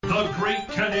The Great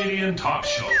Canadian Talk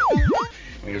Show. I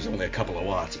mean, there's only a couple of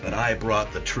watts, but I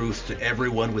brought the truth to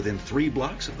everyone within 3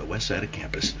 blocks of the west side of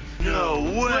campus. No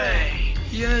way!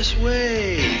 Yes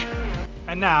way!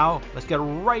 And now, let's get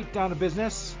right down to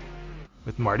business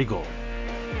with Marty Gold.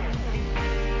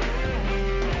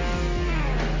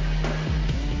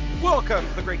 Welcome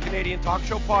to the Great Canadian Talk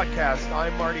Show podcast.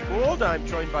 I'm Marty Gould. I'm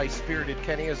joined by Spirited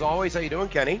Kenny as always. How you doing,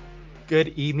 Kenny? Good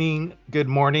evening, good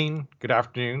morning, good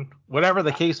afternoon, whatever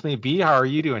the case may be. How are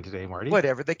you doing today, Marty?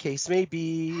 Whatever the case may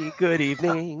be. Good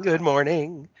evening, good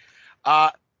morning.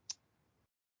 How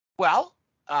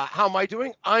am I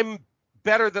doing? I'm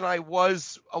better than I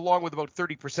was, along with about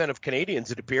 30% of Canadians,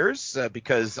 it appears,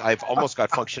 because I've almost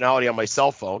got functionality on my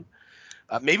cell phone.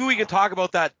 Maybe we can talk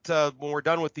about that when we're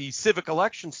done with the civic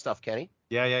election stuff, Kenny.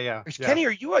 Yeah. Kenny,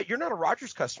 you're not a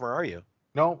Rogers customer, are you?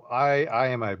 No, I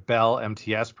am a Bell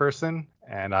MTS person,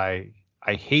 and I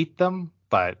hate them,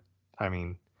 but I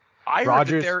mean,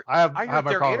 Rogers. I have my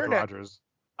problem with Rogers.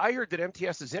 I heard that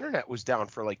MTS's internet was down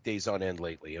for like days on end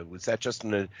lately. Was that just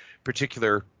in a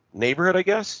particular neighborhood, I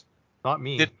guess? Not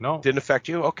me. No. Didn't affect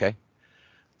you? Okay.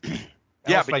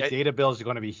 Yeah, but my data bill is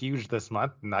going to be huge this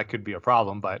month, and that could be a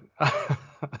problem, but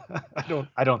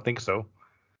I don't think so.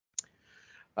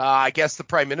 I guess the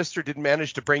Prime Minister didn't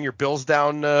manage to bring your bills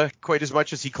down quite as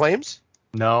much as he claims?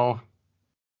 No.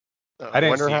 I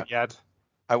didn't see it yet.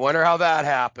 I wonder how that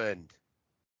happened.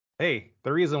 Hey,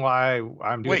 the reason why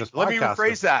I'm doing this podcast... Wait, let me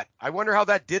rephrase that. I wonder how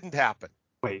that didn't happen.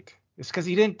 Wait, it's because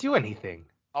he didn't do anything.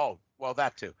 Oh, well,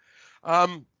 that too.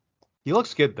 He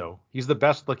looks good, though. He's the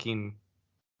best looking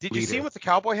Did leader. You see him with the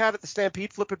cowboy hat at the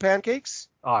Stampede flipping pancakes?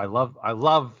 Oh, I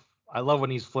love when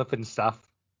he's flipping stuff.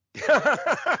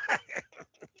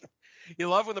 You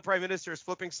love when the Prime Minister is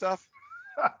flipping stuff?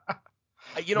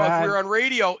 If we were on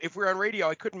radio,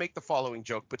 I couldn't make the following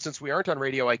joke, but since we aren't on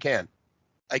radio, I can.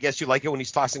 I guess you like it when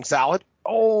he's tossing salad?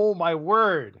 Oh, my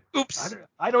word. Oops.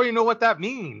 I don't even know what that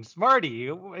means. Marty,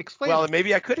 explain. Well,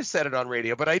 maybe I could have said it on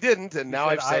radio, but I didn't, and now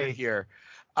I've said it here.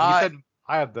 You said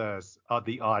I have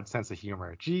the odd sense of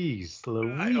humor. Jeez,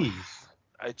 Louise.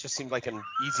 It just seemed like an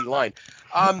easy line.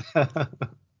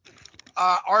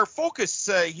 Our focus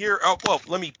here.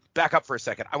 Let me back up for a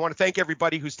second. I want to thank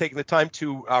everybody who's taken the time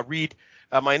to read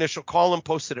my initial column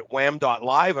posted at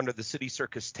wham.live under the City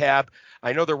Circus tab.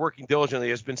 I know they're working diligently.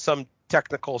 There's been some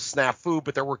technical snafu,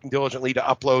 but they're working diligently to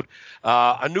upload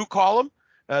a new column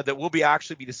that will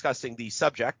actually be discussing the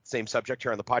same subject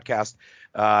here on the podcast.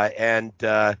 I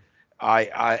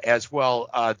as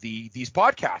well, these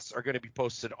podcasts are going to be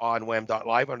posted on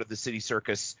wham.live under the City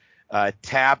Circus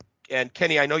tab. And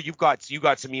Kenny, I know you got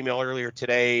some email earlier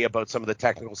today about some of the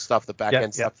technical stuff, the back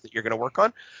end stuff that you're going to work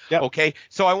on. Yep. Okay.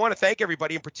 So I want to thank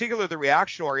everybody, in particular the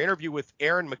reaction to our interview with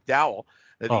Aaron McDowell,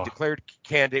 declared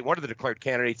candidate, one of the declared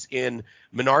candidates in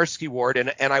Mynarski Ward.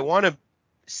 And I want to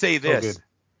say this. Good.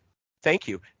 Thank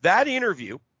you. That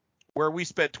interview, where we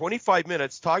spent 25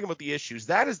 minutes talking about the issues,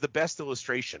 that is the best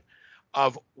illustration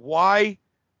of why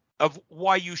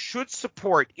you should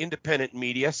support independent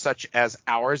media such as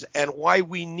ours and why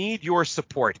we need your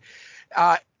support.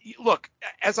 Look,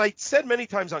 as I said many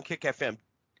times on Kick FM,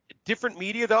 different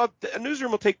media, a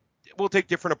newsroom will take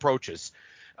different approaches.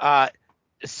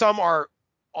 Some are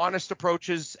honest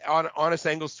approaches, honest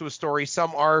angles to a story.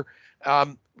 Some are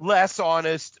less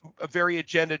honest, very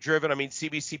agenda driven. I mean,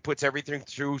 CBC puts everything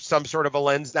through some sort of a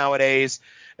lens nowadays,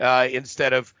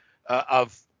 instead of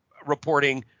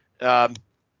reporting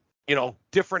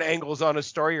different angles on a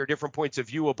story or different points of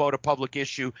view about a public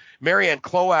issue. Marianne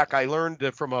Cloak, I learned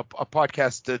from a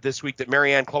podcast this week that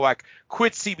Marianne Cloak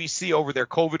quit CBC over their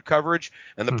COVID coverage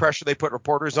and the pressure they put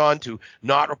reporters on to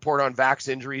not report on vax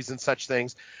injuries and such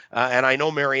things. And I know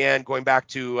Marianne, going back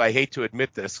to, I hate to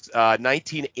admit this,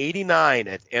 1989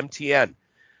 at MTN,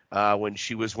 when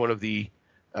she was one of the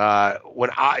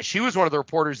she was one of the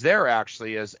reporters there,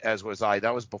 actually, as was I.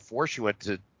 That was before she went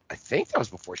to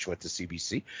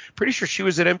CBC. Pretty sure she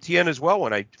was at MTN as well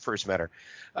when I first met her.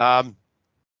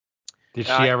 Did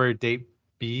she ever date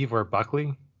Beeve or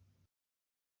Buckley?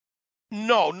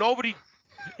 No, nobody.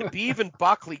 Beeve and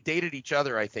Buckley dated each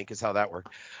other, I think, is how that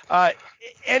worked.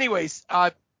 Anyways.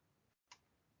 I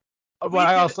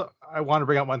want to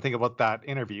bring up one thing about that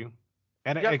interview.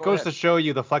 And it goes to show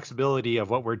you the flexibility of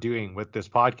what we're doing with this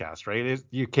podcast, right?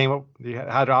 You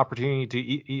had an opportunity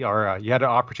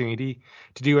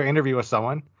to do an interview with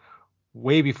someone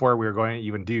way before we were going to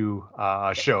even do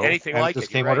a show. Anything and like it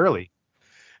just it, came right. out early.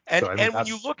 And when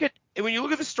you look at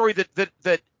the story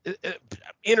that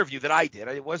interview that I did,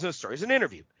 it wasn't a story, it was an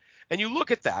interview. And you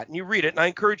look at that and you read it, and I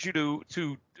encourage you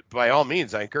to by all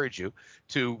means, I encourage you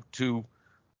to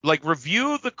Like,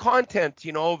 review the content,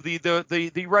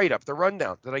 the write-up, the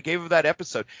rundown that I gave of that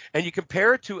episode, and you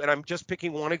compare it to, and I'm just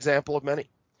picking one example of many,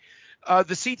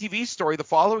 the CTV story the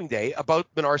following day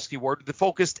about Mynarski Ward that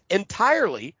focused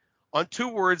entirely on two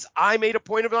words I made a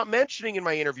point of not mentioning in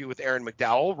my interview with Aaron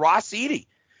McDowell, Ross Eady,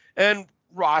 and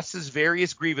Ross's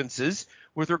various grievances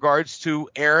with regards to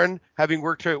Aaron having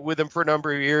worked with him for a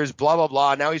number of years, blah, blah,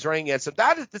 blah. Now he's running against him.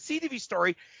 That is the CTV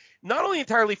story, not only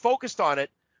entirely focused on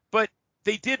it, but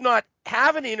they did not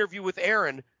have an interview with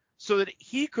Aaron so that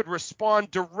he could respond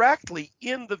directly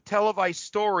in the televised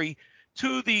story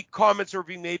to the comments that were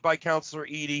being made by Councillor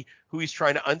Eady, who he's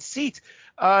trying to unseat.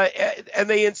 And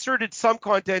they inserted some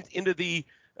content into the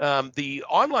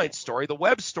online story, the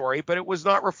web story, but it was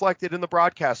not reflected in the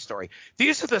broadcast story.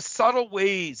 These are the subtle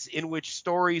ways in which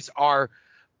stories are,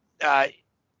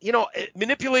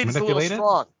 manipulated is a little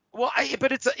strong. Well,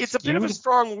 but it's a bit of a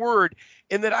strong word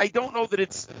in that I don't know that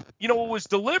it's, what was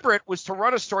deliberate was to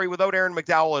run a story without Aaron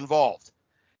McDowell involved.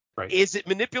 Right. Is it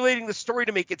manipulating the story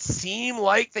to make it seem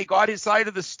like they got his side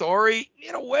of the story?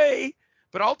 In a way.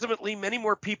 But ultimately, many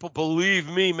more people, believe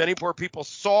me, many more people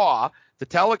saw the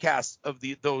telecast of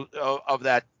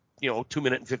that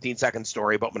 2-minute and 15-second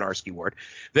story about Mynarski Ward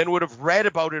than would have read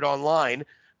about it online.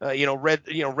 Read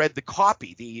the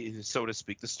copy, so to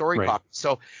speak, the story right. copy.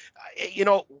 So,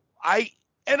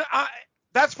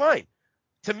 that's fine.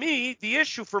 To me, the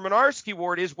issue for Mynarski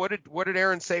Ward is what did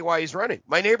Aaron say why he's running?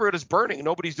 My neighborhood is burning and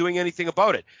nobody's doing anything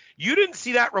about it. You didn't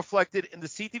see that reflected in the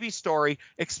CTV story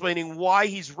explaining why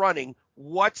he's running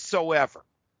whatsoever.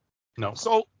 No.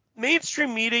 So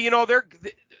mainstream media,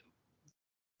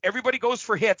 everybody goes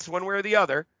for hits one way or the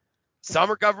other.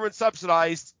 Some are government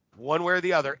subsidized one way or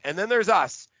the other. And then there's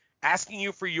us asking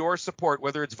you for your support,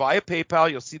 whether it's via PayPal.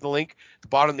 You'll see the link at the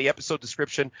bottom of the episode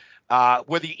description.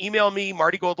 Whether you email me,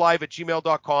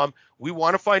 martygoldlive@gmail.com. We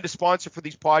want to find a sponsor for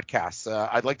these podcasts.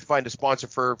 I'd like to find a sponsor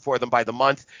for them by the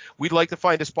month. We'd like to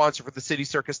find a sponsor for the City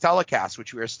Circus telecast,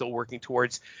 which we are still working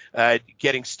towards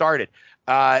getting started.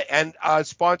 And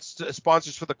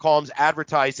sponsors for the columns,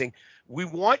 advertising. We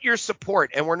want your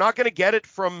support, and we're not going to get it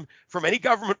from any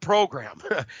government program.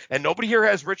 And nobody here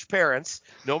has rich parents.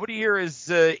 Nobody here is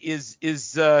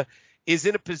in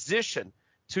a position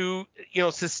to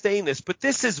sustain this. But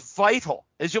this is vital,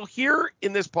 as you'll hear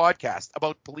in this podcast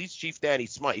about Police Chief Danny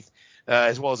Smyth,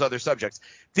 as well as other subjects.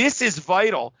 This is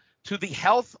vital to the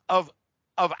health of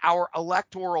our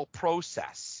electoral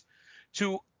process,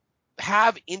 to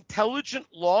have intelligent,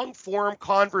 long-form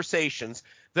conversations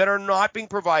that are not being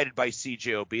provided by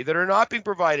CJOB, that are not being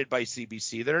provided by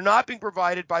CBC, that are not being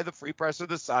provided by the Free Press or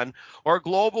the Sun or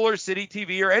Global or City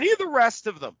TV or any of the rest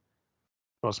of them.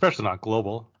 Well, especially not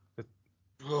Global.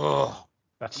 Now,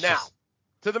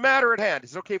 to the matter at hand.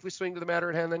 Is it okay if we swing to the matter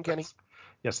at hand then, Kenny?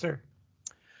 Yes, sir.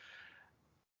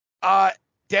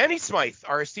 Danny Smyth,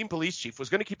 our esteemed police chief, was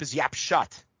going to keep his yap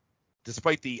shut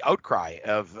despite the outcry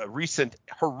of recent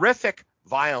horrific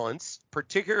violence,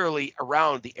 particularly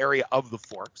around the area of the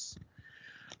Forks,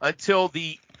 until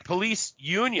the police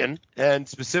union, and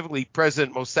specifically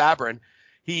President Mo Sabrin,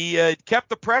 he kept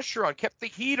the pressure on, kept the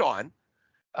heat on,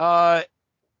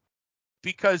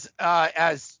 because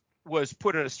as was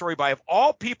put in a story by, of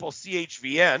all people,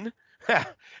 CHVN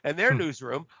and their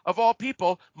newsroom, of all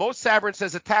people, Mo Sabrin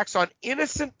says attacks on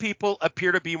innocent people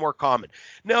appear to be more common.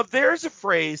 Now, there's a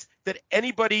phrase that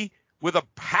anybody with a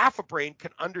half a brain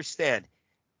can understand.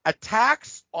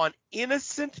 Attacks on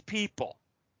innocent people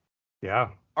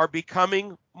are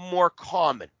becoming more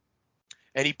common.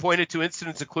 And he pointed to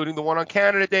incidents including the one on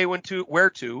Canada Day where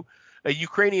two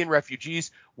Ukrainian refugees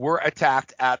were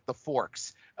attacked at the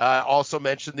Forks. Also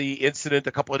mentioned the incident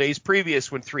a couple of days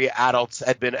previous when 3 adults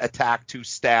had been attacked, 2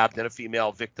 stabbed, and a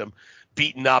female victim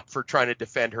beaten up for trying to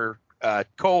defend her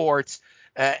cohorts.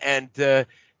 And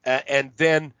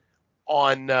then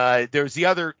on there's the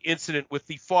other incident with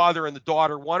the father and the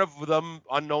daughter. One of them,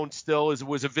 unknown still,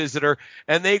 was a visitor,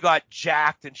 and they got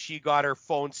jacked, and she got her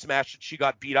phone smashed, and she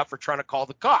got beat up for trying to call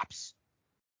the cops.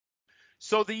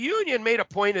 So the union made a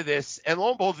point of this, and lo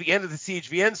and behold, at the end of the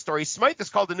CHVN story, Smyth has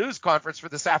called a news conference for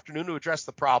this afternoon to address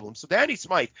the problem. So Danny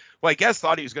Smyth, who I guess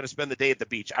thought he was going to spend the day at the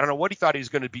beach. I don't know what he thought he was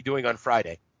going to be doing on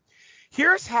Friday.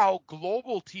 Here's how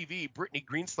Global TV, Brittany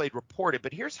Greenslade, reported,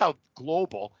 but here's how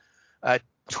Global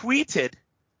tweeted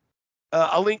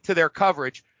a link to their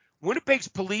coverage. Winnipeg's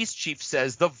police chief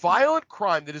says the violent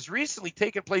crime that has recently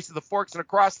taken place in the Forks and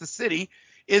across the city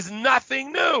is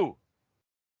nothing new.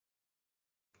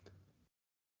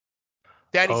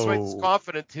 Danny Smyth is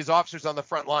confident his officers on the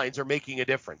front lines are making a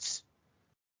difference.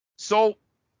 So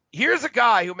here's a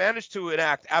guy who managed to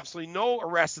enact absolutely no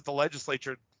arrests at the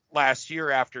legislature last year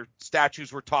after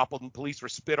statues were toppled and police were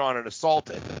spit on and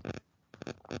assaulted.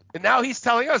 And now he's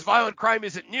telling us violent crime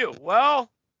isn't new.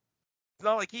 Well, it's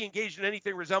not like he engaged in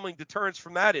anything resembling deterrence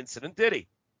from that incident, did he?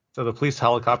 So the police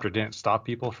helicopter didn't stop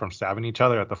people from stabbing each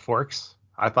other at the Forks?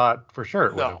 I thought for sure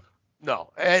it would have.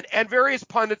 No. And various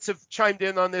pundits have chimed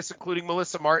in on this, including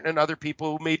Melissa Martin and other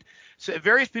people who made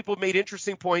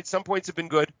interesting points. Some points have been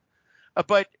good.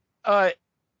 But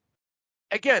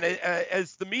again,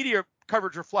 as the media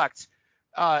coverage reflects,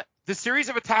 the series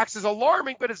of attacks is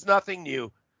alarming, but it's nothing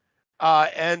new.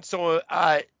 And so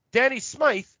Danny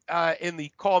Smyth, in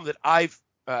the column that I've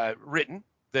written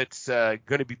that's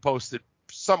going to be posted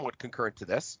somewhat concurrent to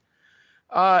this,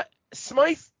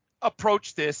 Smyth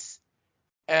approached this,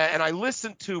 and I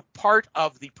listened to part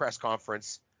of the press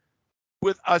conference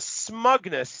with a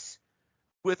smugness,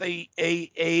 with a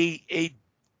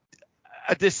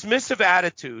dismissive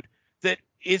attitude that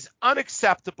is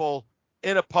unacceptable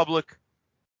in a public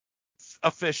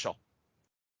official.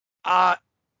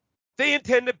 They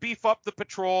intend to beef up the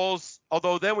patrols,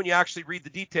 although then when you actually read the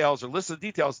details or listen to the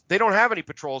details, they don't have any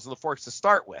patrols in the Forks to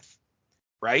start with,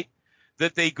 right?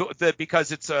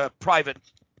 Because it's a private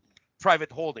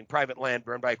holding, private land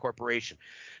run by a corporation.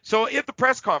 So at the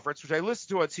press conference, which I listened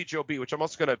to on CJOB, which I'm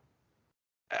also going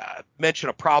to mention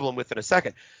a problem with in a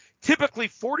second, typically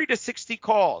 40 to 60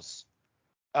 calls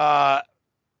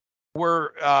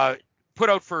were put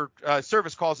out for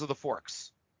service calls of the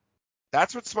Forks.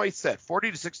 That's what Smyth said,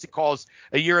 40 to 60 calls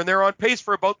a year, and they're on pace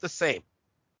for about the same.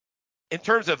 In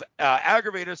terms of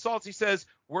aggravated assaults, he says,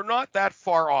 we're not that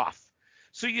far off.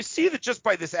 So you see that just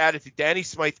by this attitude, Danny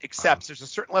Smyth accepts there's a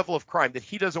certain level of crime that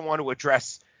he doesn't want to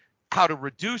address how to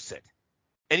reduce it.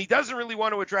 And he doesn't really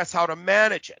want to address how to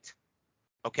manage it.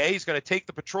 Okay, he's going to take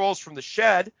the patrols from the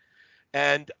shed,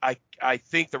 and I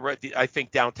think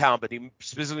downtown, but he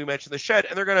specifically mentioned the shed,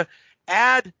 and they're going to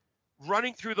add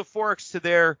running through the Forks to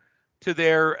their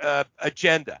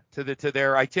agenda, to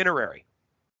their itinerary.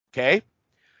 Okay.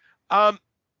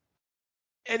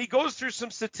 And he goes through some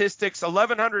statistics: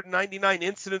 1,199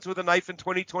 incidents with a knife in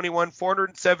 2021,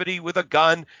 470 with a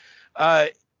gun.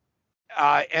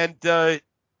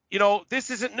 This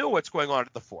isn't new what's going on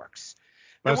at the Forks.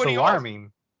 But it's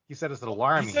alarming. He said it's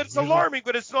alarming. He said it's alarming,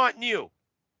 but it's not new.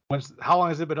 How long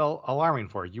has it been alarming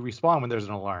for? You respond when there's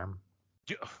an alarm.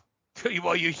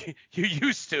 Well, you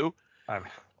used to.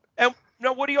 And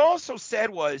now what he also said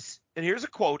was, and here's a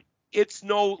quote, it's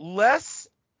no less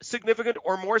significant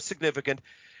or more significant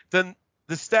than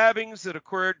the stabbing that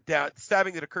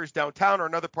occurs downtown or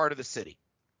another part of the city.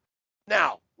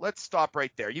 Now, let's stop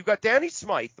right there. You've got Danny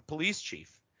Smyth, the police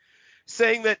chief,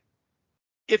 saying that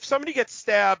if somebody gets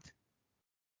stabbed,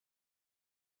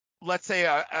 let's say,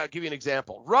 I'll give you an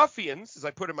example. Ruffians, as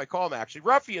I put in my column actually,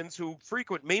 ruffians who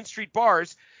frequent Main Street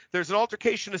bars, there's an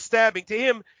altercation, a stabbing. To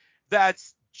him,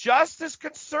 that's just as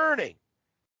concerning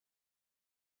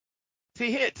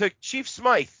to Chief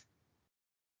Smyth.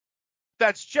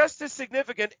 That's just as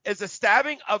significant as a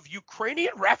stabbing of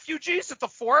Ukrainian refugees at the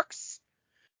Forks.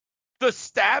 The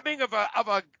stabbing of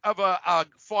a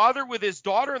father with his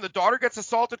daughter, and the daughter gets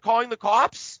assaulted calling the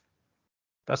cops.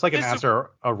 That's like an answer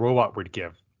a robot would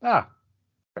give.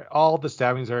 All the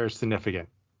stabbings are significant.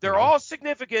 They're all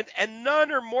significant, and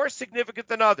none are more significant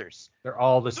than others. They're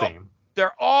all the same.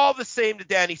 They're all the same to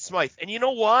Danny Smyth. And you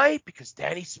know why? Because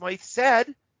Danny Smyth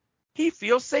said he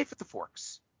feels safe at the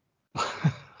Forks.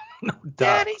 No,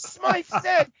 Danny Smyth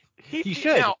said he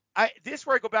should. Now, this is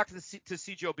where I go back to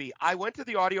CJOB. I went to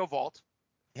the audio vault,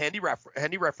 handy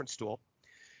reference tool,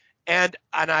 and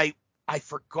I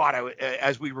forgot.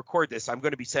 As we record this, I'm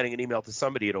going to be sending an email to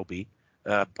somebody at OB.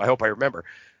 I hope I remember.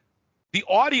 The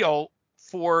audio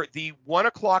for the 1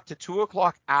 o'clock to 2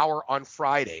 o'clock hour on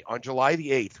Friday, on July the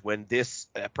 8th, when this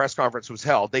press conference was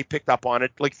held, they picked up on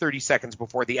it like 30 seconds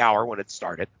before the hour when it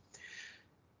started.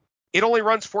 It only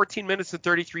runs 14 minutes and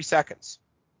 33 seconds.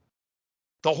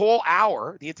 The whole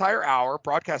hour, the entire hour,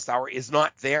 broadcast hour, is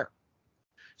not there.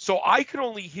 So I could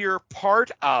only hear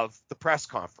part of the press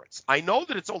conference. I know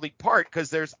that it's only part because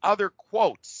there's other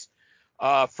quotes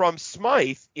from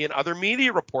Smyth in other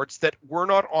media reports that were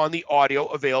not on the audio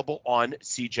available on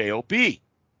CJOB.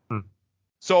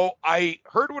 So I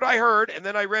heard what I heard, and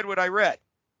then I read what I read.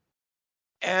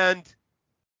 And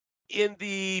in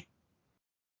the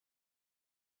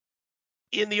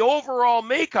overall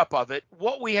makeup of it,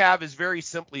 what we have is very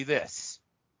simply this.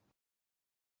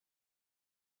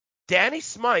 Danny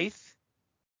Smyth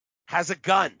has a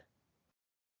gun.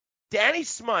 Danny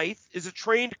Smyth is a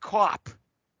trained cop.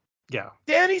 Yeah.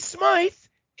 Danny Smyth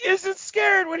isn't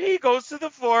scared when he goes to the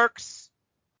Forks.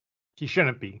 He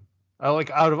shouldn't be.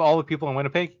 Like, out of all the people in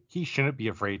Winnipeg, he shouldn't be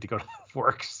afraid to go to the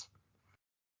Forks.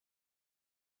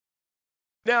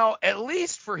 Now, at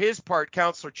least for his part,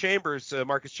 Councillor Chambers,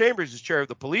 Marcus Chambers, is chair of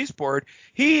the police board.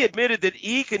 He admitted that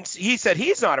he said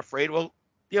he's not afraid. Well,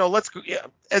 let's go. Yeah,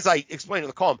 as I explained in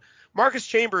the column, Marcus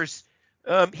Chambers,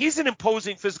 he's an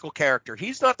imposing physical character.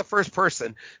 He's not the first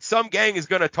person some gang is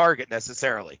going to target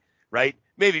necessarily, right?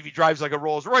 Maybe if he drives like a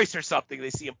Rolls Royce or something,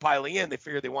 they see him piling in, they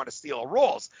figure they want to steal a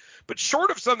Rolls. But short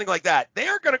of something like that, they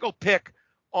are going to go pick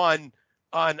on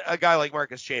a guy like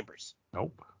Marcus Chambers.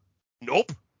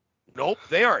 Nope,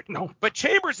 they aren't. No. But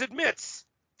Chambers admits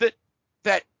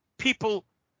that people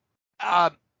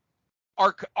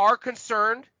are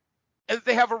concerned and that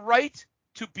they have a right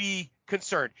to be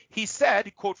concerned. He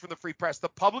said, quote from the Free Press, the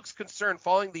public's concern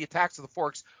following the attacks of the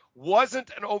Forks wasn't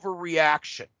an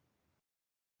overreaction.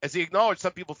 As he acknowledged,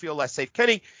 some people feel less safe.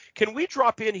 Kenny, can we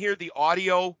drop in here the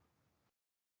audio?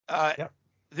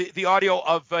 The audio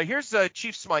of here's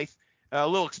Chief Smyth. A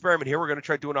little experiment here. We're going to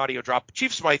try to do an audio drop.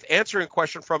 Chief Smyth answering a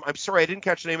question from, I'm sorry, I didn't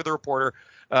catch the name of the reporter,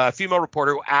 female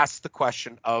reporter who asked the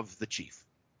question of the chief.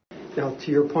 Now,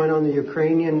 to your point on the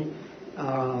Ukrainian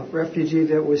refugee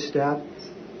that was stabbed,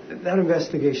 that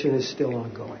investigation is still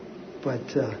ongoing. But,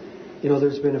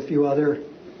 there's been a few other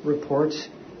reports.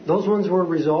 Those ones were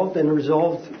resolved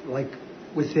like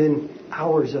within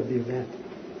hours of the event.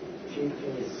 Chief,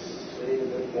 can you say a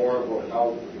bit more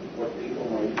about what people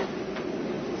might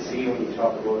see when you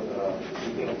talk about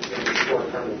keeping a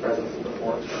short-term presence of the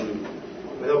force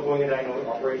without going into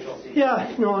operational secret?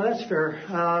 Yeah, no, that's fair.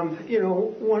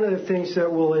 One of the things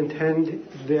that we'll intend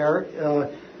there,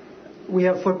 we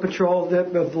have foot patrol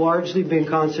that have largely been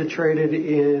concentrated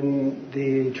in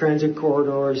the transit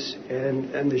corridors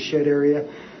and the shed area.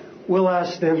 We'll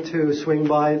ask them to swing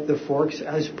by the Forks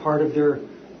as part of their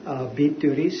beat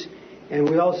duties. And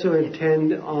we also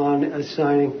intend on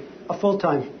assigning a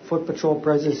full-time foot patrol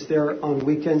presence there on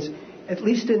weekends, at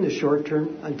least in the short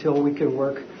term, until we can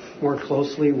work more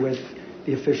closely with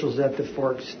the officials at the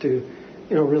Forks to,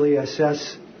 really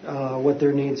assess what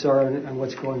their needs are and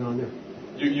what's going on there.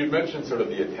 You mentioned sort of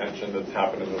the attention that's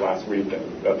happened in the last week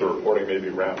and that the reporting maybe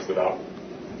ramps it up.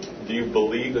 Do you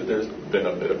believe that there's been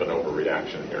a bit of an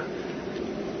overreaction here?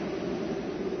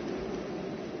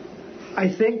 I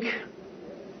think,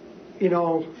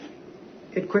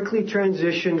 it quickly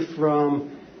transitioned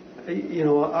from,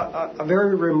 a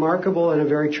very remarkable and a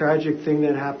very tragic thing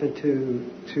that happened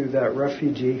to that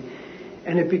refugee.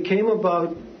 And it became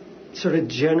about sort of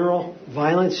general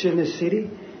violence in the city.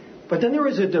 But then there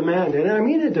was a demand, and I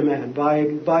mean a demand,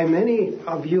 by many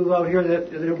of you out here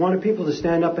that wanted people to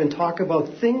stand up and talk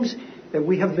about things that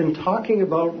we have been talking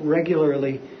about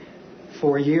regularly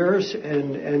for years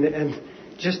and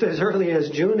just as early as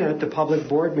June at the public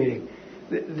board meeting.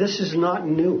 This is not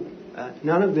new.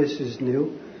 None of this is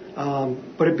new.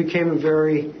 But it became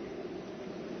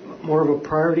more of a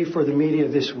priority for the media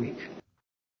this week.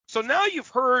 So now you've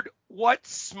heard what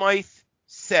Smyth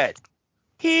said.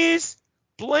 He's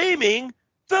blaming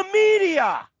the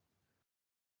media.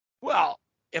 Well,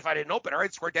 if I didn't know better,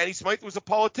 I'd swear Danny Smyth was a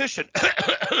politician.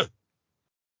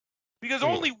 Because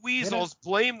only weasels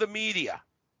blame the media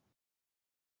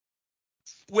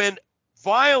when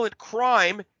violent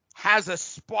crime has a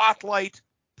spotlight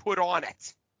put on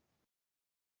it.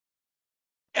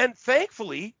 And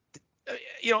thankfully,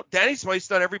 Danny Smyth's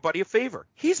done everybody a favor.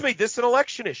 He's made this an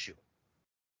election issue.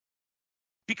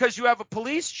 Because you have a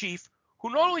police chief who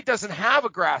not only doesn't have a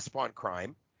grasp on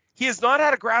crime, he has not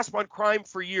had a grasp on crime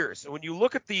for years. And when you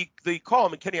look at the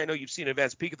column, and Kenny, I know you've seen an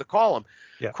advanced peek at the column,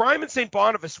 crime in St.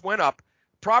 Boniface went up,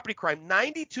 property crime,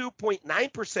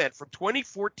 92.9% from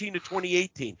 2014 to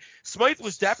 2018. Smyth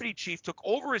was deputy chief, took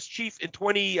over as chief in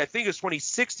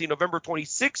 2016, November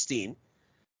 2016.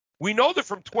 We know that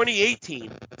from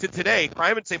 2018 to today,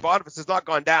 crime in St. Boniface has not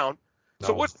gone down. No.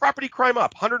 So what's property crime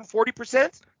up?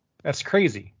 140%? That's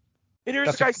crazy. And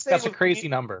here's the guy saying, that's a crazy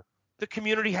number. The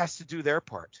community has to do their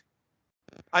part.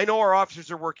 I know our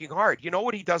officers are working hard. You know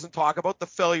what he doesn't talk about? The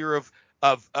failure of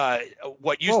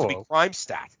what used to be crime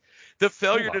stat. The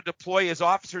failure to deploy his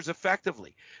officers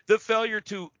effectively. The failure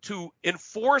to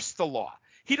enforce the law.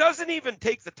 He doesn't even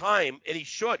take the time, and he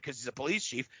should because he's a police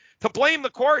chief, to blame the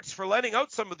courts for letting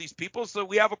out some of these people so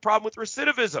we have a problem with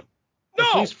recidivism.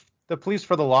 No. The police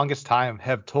for the longest time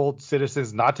have told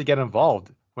citizens not to get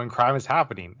involved when crime is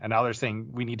happening, and now they're saying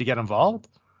we need to get involved?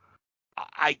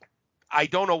 I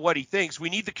don't know what he thinks. We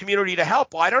need the community to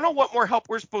help. Well, I don't know what more help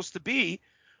we're supposed to be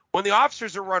when the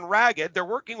officers are run ragged. They're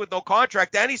working with no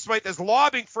contract. Danny Smyth is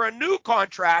lobbying for a new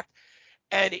contract,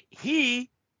 and he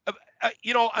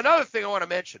another thing I want to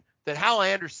mention, that Hal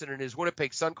Anderson and his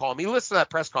Winnipeg Sun column, he listened to that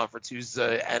press conference,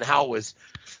 and Hal was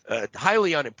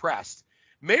highly unimpressed.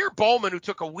 Mayor Bowman, who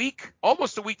took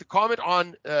almost a week to comment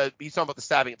on, he's talking about the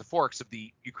stabbing at the Forks of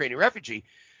the Ukrainian refugee,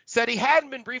 said he hadn't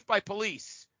been briefed by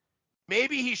police.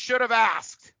 Maybe he should have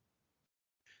asked.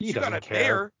 He doesn't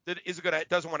care. Mayor that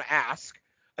doesn't want to ask.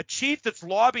 A chief that's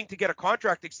lobbying to get a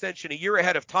contract extension a year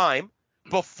ahead of time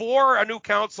before a new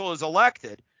council is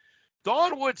elected.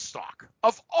 Don Woodstock,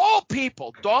 of all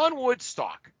people,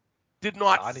 did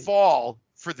not fall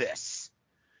for this.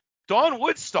 Don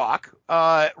Woodstock,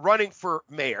 running for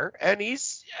mayor, and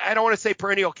I don't want to say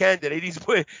perennial candidate,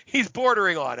 he's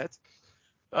bordering on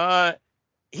it.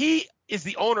 He is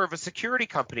the owner of a security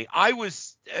company.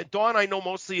 Don I know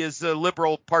mostly as a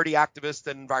Liberal Party activist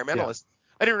and environmentalist. Yeah.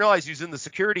 I didn't realize he was in the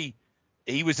security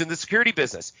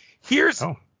business. Here's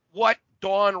what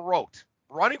Don wrote.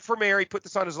 Running for mayor, he put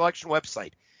this on his election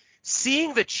website.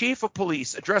 Seeing the chief of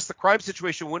police address the crime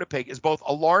situation in Winnipeg is both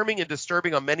alarming and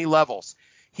disturbing on many levels.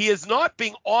 He is not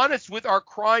being honest with our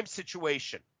crime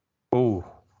situation. Oh.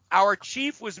 Our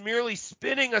chief was merely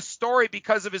spinning a story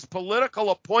because of his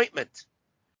political appointment.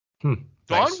 Don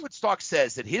Woodstock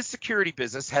says that his security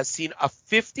business has seen a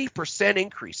 50%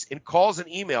 increase in calls and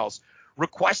emails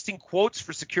requesting quotes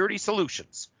for security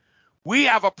solutions. We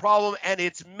have a problem, and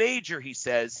it's major, he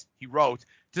says, he wrote.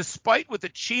 Despite what the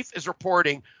chief is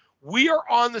reporting, we are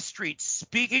on the streets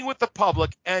speaking with the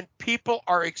public, and people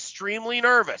are extremely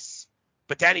nervous.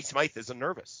 But Danny Smyth isn't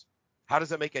nervous. How does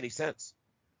that make any sense?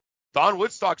 Don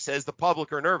Woodstock says the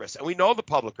public are nervous, and we know the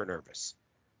public are nervous.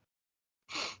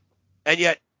 And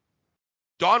yet,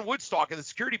 Don Woodstock in the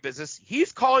security business,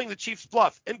 he's calling the chief's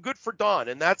bluff, and good for Don,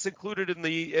 and that's included in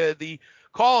the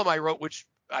column I wrote, which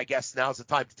I guess now's the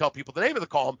time to tell people the name of the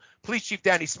column. Police Chief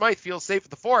Danny Smyth feels safe at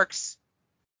the Forks.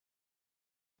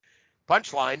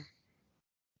 Punchline.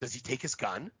 Does he take his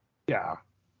gun? Yeah.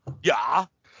 Yeah.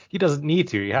 He doesn't need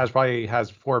to. He probably has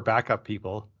 4 backup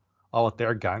people, all with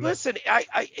their guns. Listen,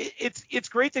 it's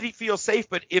great that he feels safe,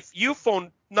 but if you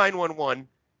phone 911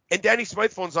 and Danny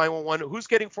Smyth phones 911, who's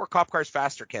getting 4 cop cars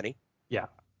faster, Kenny? Yeah.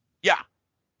 Yeah.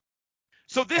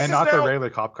 So this and is not now, the regular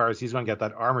cop cars. He's going to get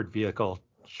that armored vehicle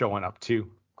showing up too.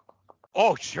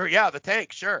 Oh, sure. Yeah, the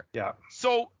tank. Sure. Yeah.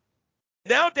 So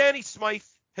now Danny Smyth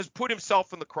has put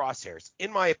himself in the crosshairs,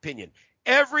 in my opinion.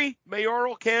 Every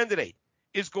mayoral candidate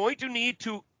is going to need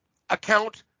to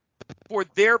account for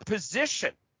their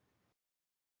position.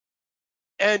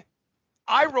 And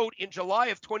I wrote in July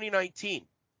of 2019,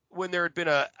 when there had been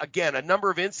a number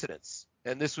of incidents,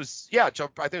 and this was, I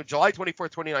think July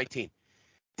 24th, 2019.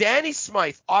 Danny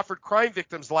Smyth offered crime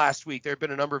victims last week. There have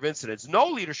been a number of incidents. No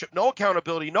leadership, no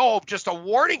accountability, no hope, just a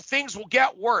warning things will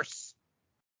get worse.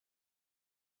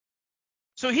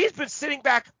 So he's been sitting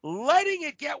back, letting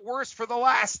it get worse for the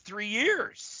last 3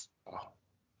 years.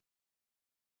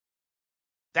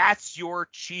 That's your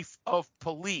chief of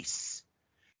police.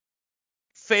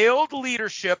 Failed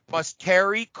leadership must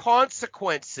carry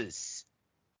consequences.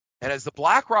 And as the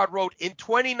Black Rod wrote in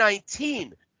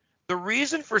 2019, the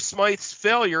reason for Smyth's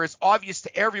failure is obvious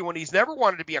to everyone. He's never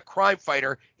wanted to be a crime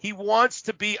fighter. He wants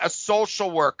to be a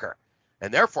social worker.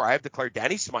 And therefore, I have declared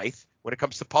Danny Smyth, when it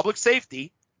comes to public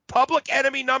safety, public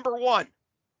enemy number 1.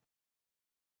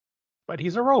 But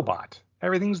he's a robot.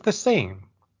 Everything's the same.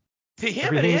 To him,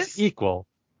 Everything's it is equal.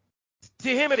 To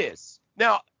him, it is.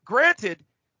 Now, granted,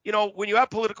 when you have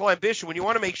political ambition, when you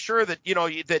want to make sure that,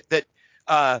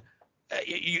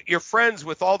 you're friends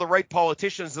with all the right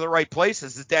politicians in the right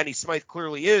places, as Danny Smyth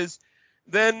clearly is,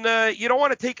 then you don't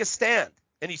want to take a stand.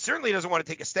 And he certainly doesn't want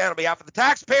to take a stand on behalf of the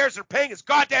taxpayers that are paying his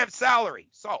goddamn salary.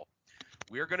 So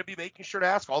we're going to be making sure to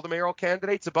ask all the mayoral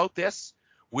candidates about this.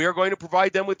 We are going to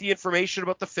provide them with the information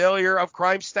about the failure of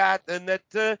CrimeStat, and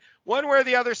that one way or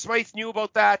the other, Smyth knew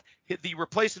about that. The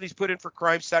replacement he's put in for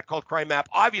CrimeStat called Crime Map,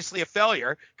 obviously a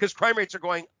failure because crime rates are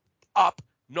going up,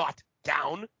 not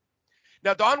down.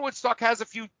 Now, Don Woodstock has a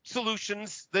few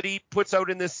solutions that he puts out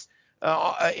in this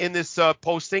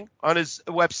posting on his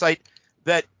website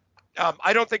that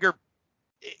I don't think are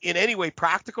in any way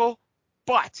practical,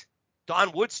 but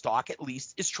Don Woodstock, at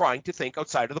least, is trying to think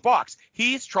outside of the box.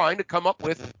 He's trying to come up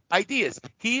with ideas.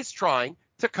 He's trying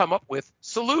to come up with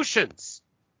solutions.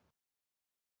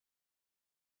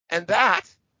 And that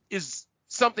is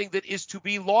something that is to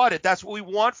be lauded. That's what we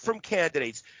want from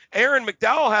candidates. Aaron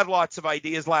McDowell had lots of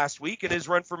ideas last week in his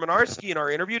run for Mynarski in our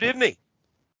interview, didn't he?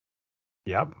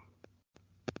 Yep.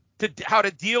 How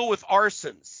to deal with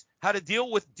arsons, how to deal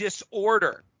with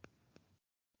disorder.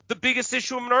 The biggest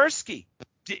issue in Mynarski,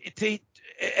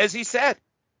 as he said,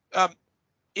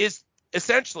 is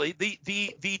essentially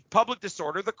the public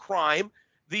disorder, the crime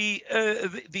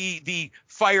the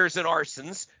fires and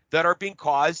arsons that are being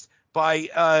caused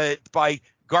by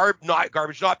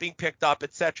garbage not being picked up,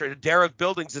 etc., derelict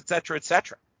buildings,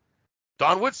 etc.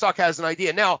 Don Woodstock has an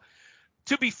idea. Now,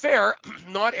 to be fair,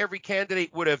 not every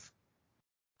candidate would have.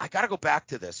 I got to go back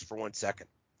to this for 1 second.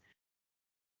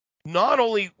 Not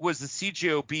only was the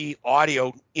CJOB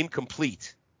audio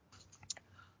incomplete,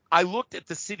 I looked at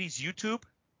the city's YouTube.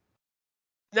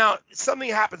 Now, something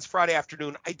happens Friday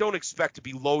afternoon. I don't expect to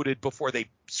be loaded before they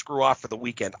screw off for the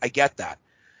weekend. I get that.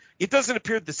 It doesn't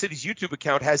appear that the city's YouTube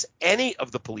account has any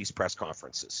of the police press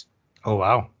conferences. Oh,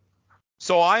 wow.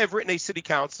 So I have written a city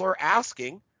councilor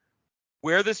asking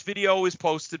where this video is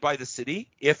posted by the city,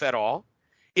 if at all.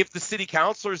 If the city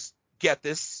councilors get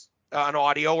this on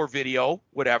audio or video,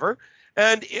 whatever.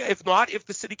 And if not, if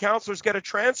the city councilors get a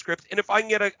transcript, and if I can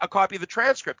get a copy of the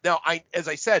transcript. Now, as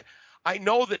I said, I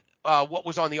know that what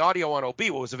was on the audio on OB,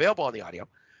 what was available on the audio,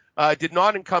 did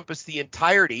not encompass the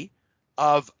entirety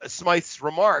of Smyth's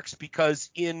remarks, because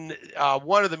in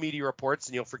one of the media reports,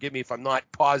 and you'll forgive me if I'm not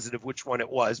positive which one it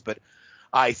was, but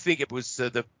I think it was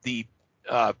the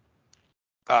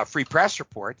Free Press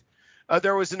report,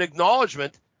 there was an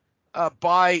acknowledgement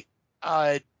by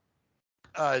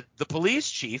the police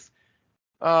chief.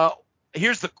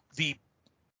 Here's the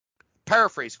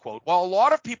paraphrase quote. While a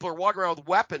lot of people are walking around with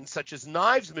weapons such as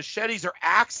knives, machetes, or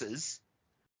axes,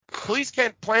 police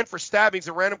can't plan for stabbings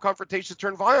and random confrontations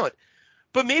turn violent.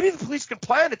 But maybe the police can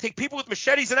plan to take people with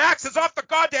machetes and axes off the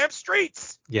goddamn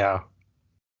streets. Yeah,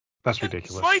 that's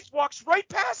ridiculous. Smyth walks right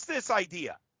past this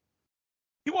idea.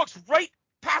 He walks right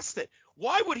past it.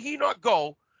 Why would he not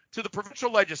go to the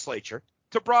provincial legislature,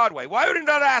 to Broadway? Why would he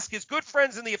not ask his good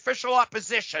friends in the official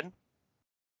opposition,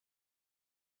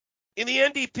 in the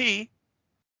NDP,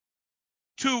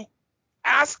 to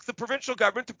ask the provincial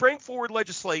government to bring forward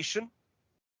legislation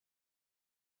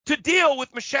to deal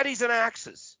with machetes and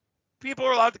axes? People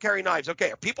are allowed to carry knives.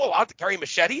 Okay, are people allowed to carry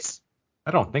machetes? I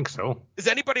don't think so. Is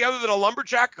anybody other than a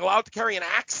lumberjack allowed to carry an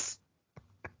axe?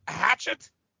 A hatchet?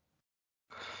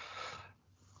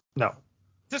 No.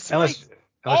 Unless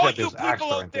all you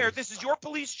people out there, this is your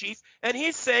police chief, and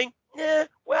he's saying,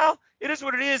 well, it is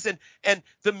what it is, and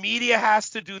the media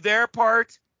has to do their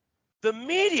part. The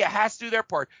media has to do their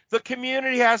part. The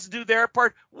community has to do their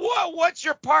part. What's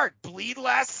your part? Bleed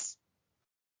less?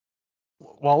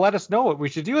 Well, let us know what we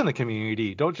should do in the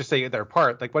community. Don't just say their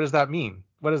part. Like, what does that mean?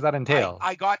 What does that entail?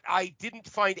 I didn't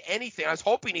find anything. I was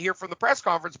hoping to hear from the press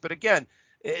conference, but again,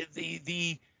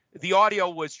 the audio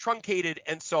was truncated,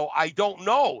 and so I don't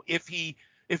know if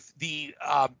the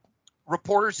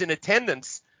reporters in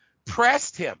attendance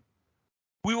pressed him.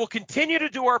 We will continue to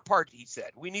do our part, he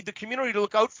said. We need the community to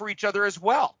look out for each other as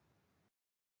well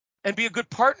and be a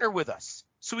good partner with us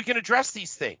so we can address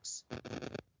these things.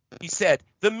 He said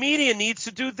the media needs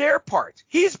to do their part.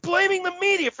 He's blaming the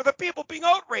media for the people being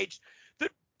outraged,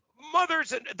 that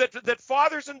mothers and that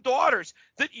fathers and daughters,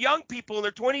 that young people in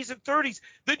their 20s and 30s,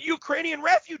 that Ukrainian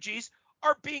refugees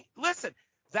are being. Listen,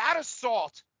 that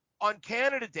assault on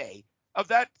Canada Day of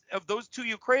those two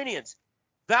Ukrainians,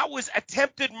 that was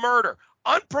attempted murder,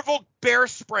 unprovoked bear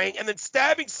spraying, and then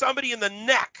stabbing somebody in the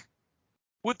neck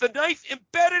with the knife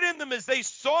embedded in them as they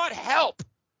sought help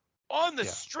on the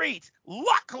street,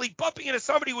 luckily bumping into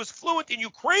somebody who was fluent in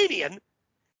Ukrainian.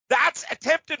 That's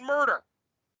attempted murder.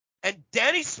 And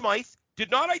Danny Smyth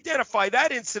did not identify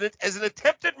that incident as an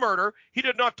attempted murder. He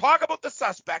did not talk about the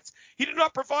suspects. He did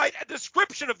not provide a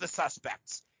description of the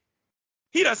suspects.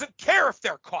 He doesn't care if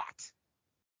they're caught.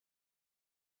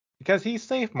 Because he's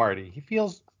safe, Marty. He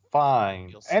feels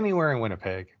fine anywhere in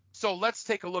Winnipeg. So let's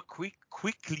take a look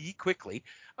quickly.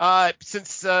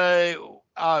 Since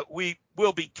we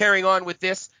will be carrying on with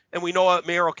this, and we know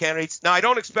mayoral candidates. Now, I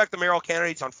don't expect the mayoral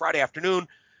candidates on Friday afternoon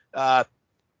and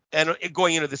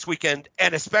going into this weekend,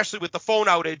 and especially with the phone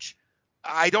outage,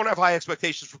 I don't have high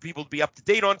expectations for people to be up to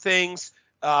date on things,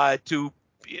 to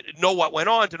know what went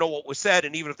on, to know what was said,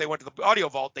 and even if they went to the audio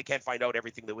vault, they can't find out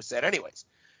everything that was said anyways.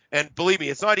 And believe me,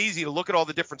 it's not easy to look at all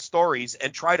the different stories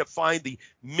and try to find the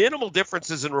minimal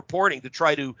differences in reporting to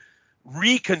try to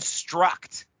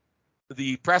reconstruct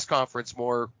the press conference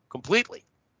more completely.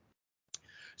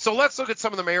 So let's look at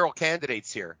some of the mayoral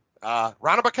candidates here.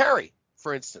 Rana Bakari,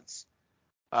 for instance.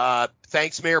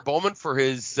 Thanks, Mayor Bowman, for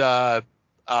his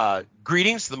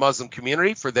greetings to the Muslim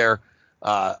community for their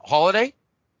holiday.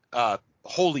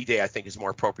 Holy Day, I think, is more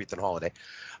appropriate than holiday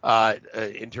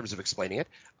in terms of explaining it.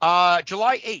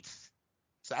 July 8th,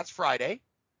 so that's Friday.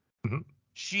 Mm-hmm.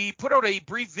 She put out a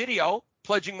brief video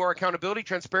pledging more accountability,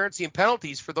 transparency, and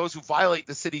penalties for those who violate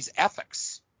the city's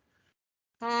ethics.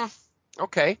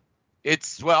 Okay.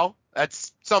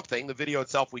 That's something. The video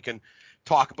itself we can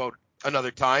talk about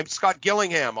another time. Scott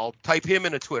Gillingham, I'll type him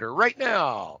into Twitter right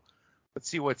now. Let's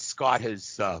see what Scott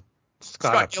has.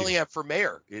 Scott Gillingham for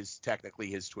mayor is technically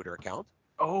his Twitter account.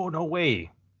 Oh, no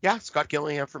way. Yeah, Scott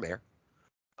Gillingham for mayor.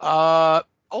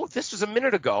 This was a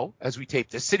minute ago as we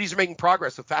taped this. Cities are making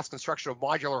progress with fast construction of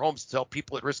modular homes to help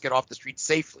people at risk get off the street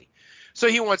safely. So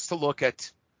he wants to look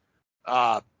at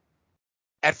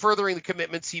furthering the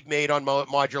commitments he made on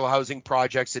modular housing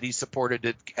projects that he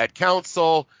supported at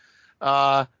council,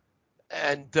 and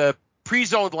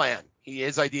pre-zoned land.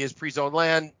 His idea is pre-zoned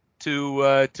land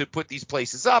to put these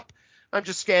places up. I'm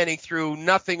just scanning through,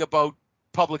 nothing about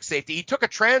public safety. He took a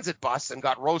transit bus and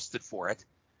got roasted for it.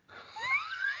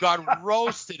 Got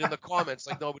roasted in the comments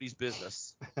like nobody's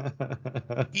business.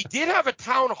 He did have a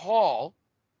town hall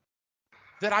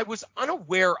that I was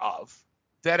unaware of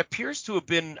that appears to have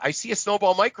been, I see a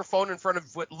snowball microphone in front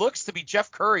of what looks to be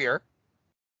Jeff Courier.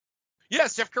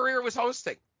 Yes, Jeff Courier was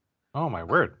hosting. Oh, my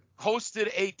word. Hosted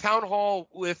a town hall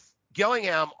with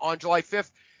Gillingham on July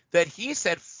 5th that he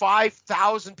said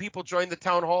 5,000 people joined the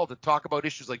town hall to talk about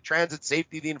issues like transit,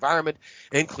 safety, the environment,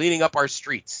 and cleaning up our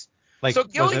streets. Like, so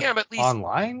Gillingham was it at least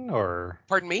online, or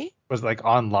pardon me? Was it like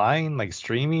online, like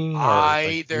streaming, or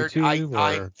like YouTube,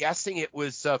 I'm guessing it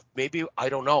was maybe, I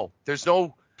don't know. There's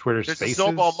no Twitter There's Spaces? a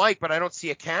snowball mic, but I don't see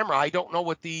a camera. I don't know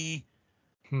what the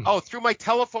through my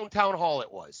telephone town hall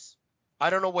it was.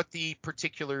 I don't know what the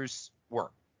particulars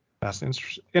were. That's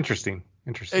interesting.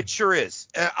 It sure is.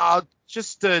 I'll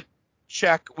just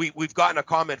check. We've gotten a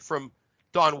comment from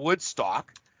Don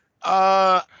Woodstock.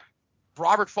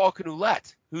 Robert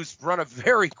Falcon-Ouellette, who's run a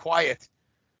very quiet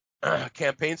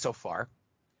campaign so far.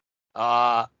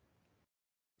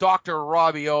 Dr.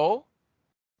 Robbie O.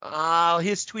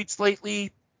 His tweets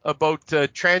lately about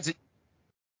transit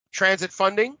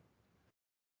funding.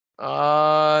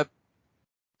 An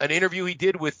interview he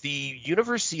did with the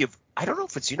University of, I don't know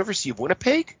if it's University of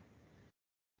Winnipeg.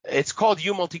 It's called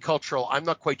U Multicultural. I'm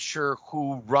not quite sure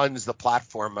who runs the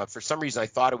platform. For some reason, I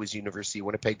thought it was University of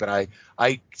Winnipeg, but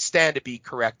I stand to be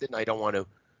corrected, and I don't want to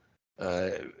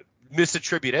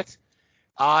misattribute it.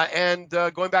 And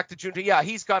going back to June, yeah,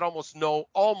 he's got almost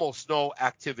no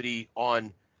activity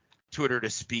on Twitter to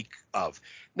speak of.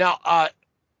 Now, I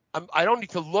don't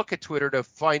need to look at Twitter to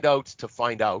find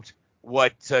out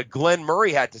what Glenn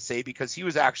Murray had to say, because he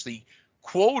was actually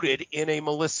quoted in a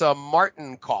Melissa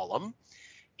Martin column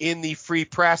in the Free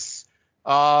Press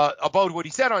about what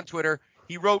he said on Twitter.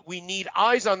 He wrote, "We need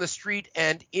eyes on the street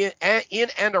and in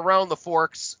and around the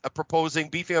Forks, proposing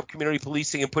beefing up community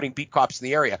policing and putting beat cops in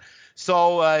the area."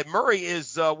 So Murray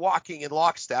is walking in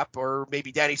lockstep, or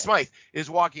maybe Danny Smyth is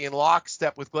walking in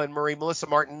lockstep with Glenn Murray. Melissa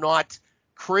Martin not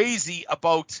crazy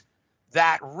about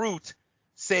that route,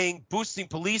 saying boosting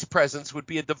police presence would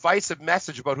be a divisive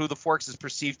message about who the Forks is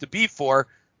perceived to be for.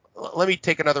 Let me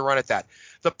take another run at that.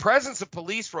 "The presence of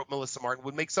police," wrote Melissa Martin,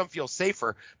 "would make some feel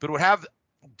safer, but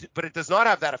it does not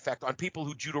have that effect on people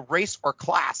who, due to race or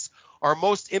class, are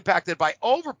most impacted by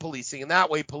over-policing. In that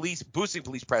way, boosting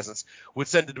police presence would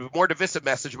send a more divisive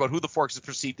message about who the Forks is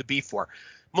perceived to be for."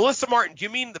 Melissa Martin, do you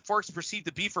mean the Forks is perceived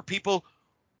to be for people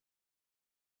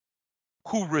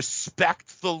who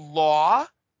respect the law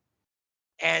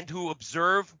and who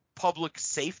observe public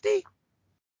safety?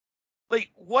 Like,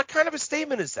 what kind of a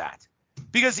statement is that?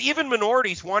 Because even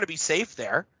minorities want to be safe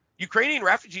there. Ukrainian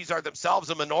refugees are themselves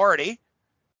a minority.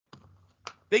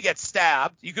 They get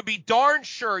stabbed. You can be darn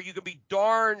sure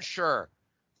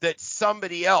that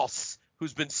somebody else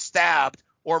who's been stabbed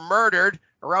or murdered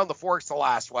around the Forks the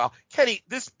last while. Kenny,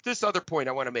 this other point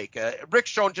I want to make. Rick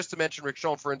Schoen, just to mention Rick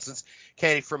Schoen, for instance,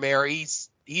 Kenny for mayor, he's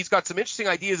got some interesting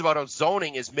ideas about how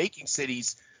zoning is making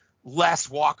cities less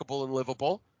walkable and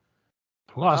livable.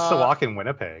 Who wants to walk in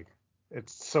Winnipeg?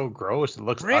 It's so gross. It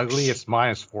looks ugly. It's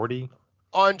minus 40.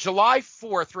 On July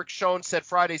 4th, Rick Schoen said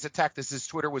Friday's attack to his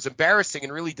Twitter was embarrassing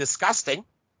and really disgusting.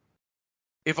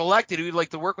 If elected, he would like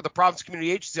to work with the province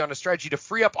community agency on a strategy to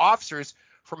free up officers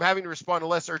from having to respond to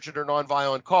less urgent or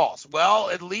nonviolent calls. Well,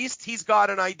 at least he's got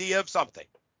an idea of something.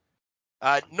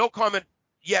 No comment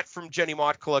yet from Jenny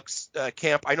Mottkuluk's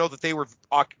camp. I know that they were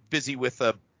busy with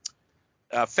a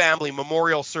family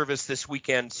memorial service this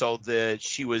weekend, so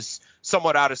she was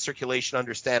somewhat out of circulation,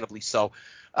 understandably so.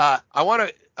 I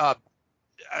want to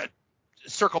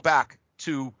circle back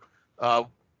to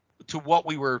what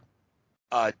we were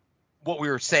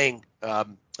saying a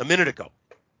minute ago.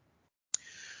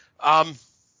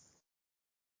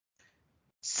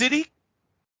 City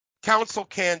council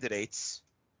candidates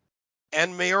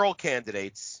and mayoral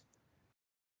candidates,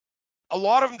 a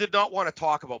lot of them did not want to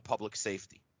talk about public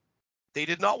safety. They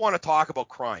did not want to talk about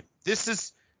crime.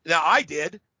 Now I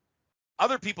did.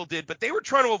 other people did, but they were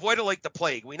trying to avoid it like the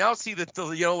plague. We now see that,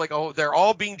 they're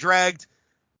all being dragged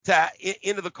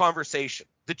into the conversation.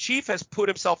 The chief has put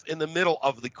himself in the middle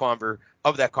of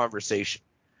that conversation.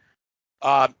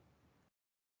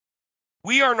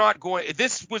 We are not going.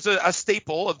 This was a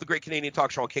staple of the Great Canadian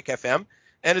Talk Show on Kick FM,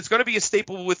 and it's going to be a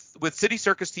staple with City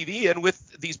Circus TV and with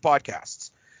these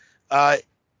podcasts.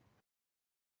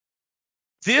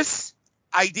 This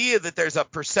idea that there's a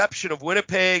perception of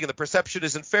Winnipeg and the perception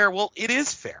isn't fair. Well, it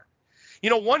is fair.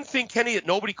 One thing, Kenny, that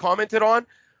nobody commented on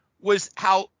was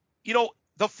how,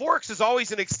 the Forks is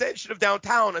always an extension of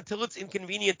downtown until it's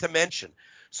inconvenient to mention.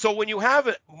 So when you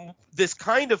have this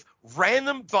kind of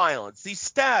random violence, these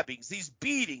stabbings, these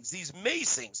beatings, these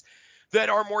macings that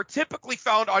are more typically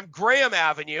found on Graham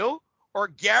Avenue or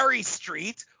Gary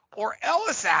Street or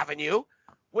Ellis Avenue,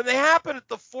 when they happen at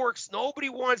the Forks, nobody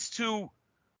wants to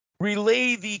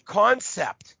relay the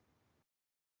concept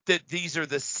that these are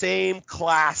the same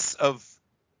class of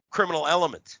criminal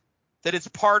element, that it's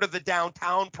part of the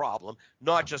downtown problem,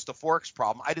 not just a Forks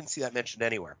problem. I didn't see that mentioned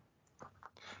anywhere.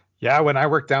 Yeah, when I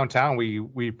worked downtown,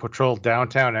 we patrolled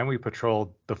downtown and we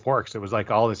patrolled the Forks. It was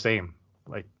like all the same.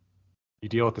 Like, you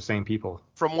deal with the same people.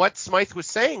 From what Smyth was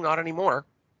saying, not anymore.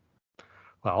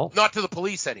 Well, not to the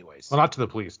police anyways. Well, not to the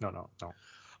police. No.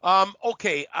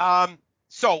 Okay.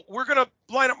 So we're going to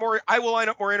line up more. I will line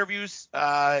up more interviews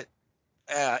and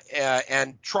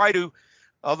try to,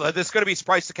 this is going to be a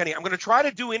surprise to Kenny. I'm going to try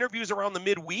to do interviews around the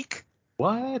midweek.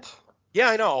 What? Yeah,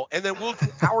 I know. And then we'll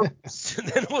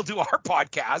do our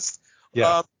podcast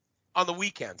on the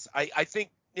weekends. I think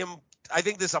this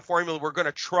is a formula we're going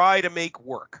to try to make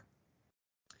work.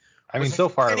 I mean, so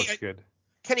far Kenny, it looks good.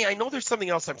 Kenny, I know there's something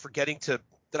else I'm forgetting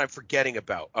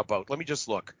about. Let me just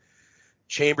look.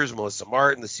 Chambers, Melissa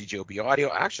Martin, the CJOB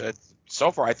audio. Actually,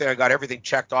 so far I think I got everything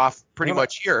checked off pretty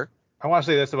much here. I want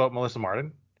to say this about Melissa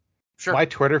Martin. Sure. My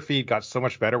Twitter feed got so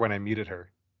much better when I muted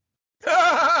her.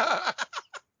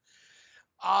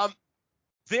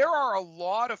 There are a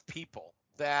lot of people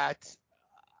that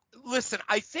listen,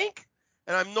 I think,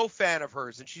 and I'm no fan of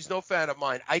hers and she's no fan of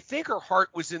mine, I think her heart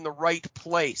was in the right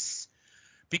place,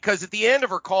 because at the end of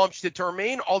her column she said to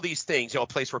remain all these things, a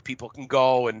place where people can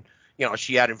go, and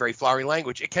she added very flowery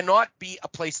language. It cannot be a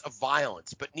place of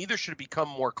violence, but neither should it become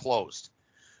more closed.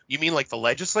 You mean like the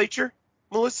legislature,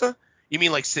 Melissa? You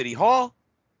mean like City Hall?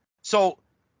 So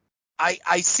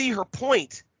I see her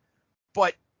point,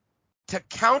 but to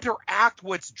counteract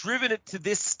what's driven it to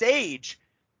this stage,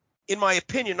 in my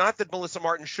opinion, not that Melissa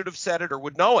Martin should have said it or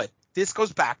would know it, this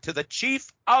goes back to the chief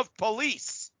of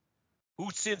police, who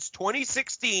since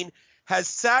 2016 has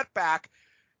sat back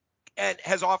and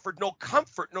has offered no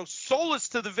comfort, no solace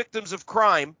to the victims of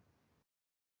crime,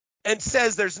 and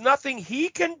says there's nothing he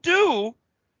can do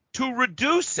to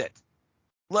reduce it,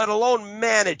 let alone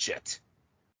manage it.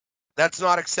 That's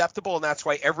not acceptable, and that's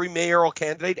why every mayoral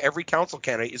candidate, every council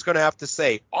candidate is going to have to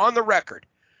say on the record,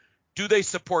 do they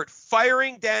support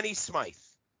firing Danny Smyth?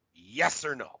 Yes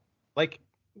or no? Like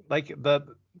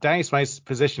the Danny Smyth's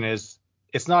position is,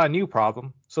 it's not a new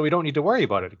problem, so we don't need to worry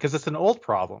about it because it's an old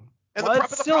problem. And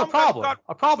it's still a problem.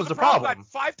 A problem's a problem. Got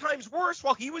 5 times worse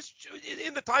while he was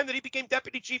in the time that he became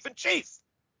deputy chief in chief.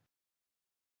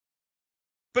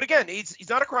 But again, he's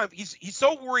not a crime. He's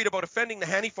so worried about offending the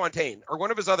Hanny Fontaine or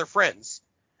one of his other friends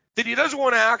that he doesn't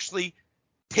want to actually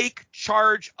take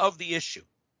charge of the issue.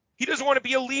 He doesn't want to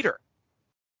be a leader.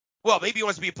 Well, maybe he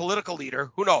wants to be a political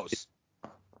leader. Who knows?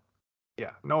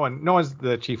 Yeah, no one's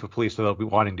the chief of police without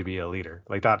wanting to be a leader.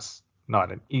 Like, that's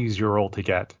not an easy role to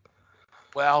get.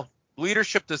 Well,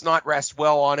 leadership does not rest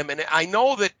well on him, and I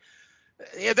know that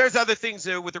there's other things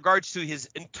with regards to his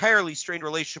entirely strained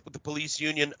relationship with the police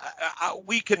union.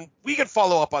 We can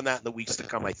follow up on that in the weeks to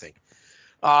come, I think.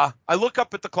 I look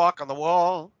up at the clock on the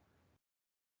wall,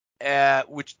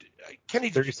 which Kenny,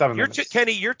 37 minutes.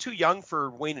 Kenny, you're too young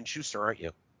for Wayne and Schuster, aren't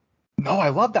you? No, I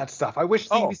love that stuff. I wish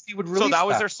CBC would release that. So that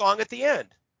was their song at the end.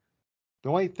 The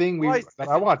only thing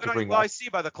I want to bring up. I see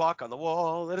by the clock on the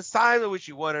wall that it's time to wish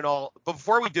you one and all. But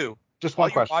before we do, just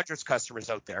one question. All your Rogers customers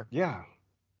out there. Yeah.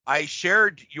 I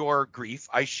shared your grief.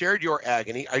 I shared your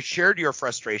agony. I shared your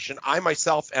frustration. I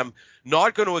myself am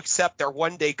not going to accept their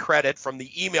one-day credit from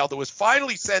the email that was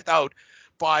finally sent out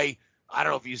by, I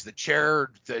don't know if he's the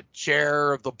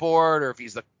chair of the board, or if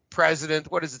he's the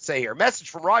president. What does it say here? Message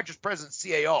from Rogers President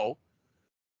CAO.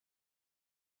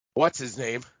 What's his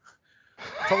name?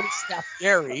 Tony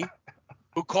Staffieri,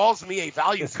 who calls me a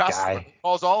valued customer,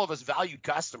 calls all of us valued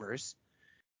customers.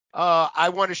 I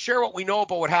want to share what we know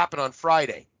about what happened on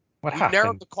Friday. What happened?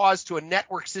 Narrowed the cause to a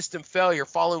network system failure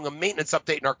following a maintenance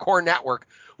update in our core network,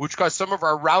 which caused some of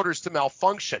our routers to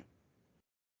malfunction.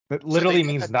 That literally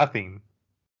means nothing.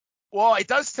 Well, it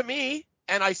does to me,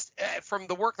 and from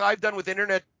the work that I've done with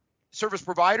internet service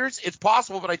providers, it's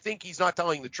possible, but I think he's not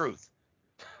telling the truth.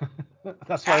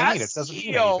 That's what I mean. It doesn't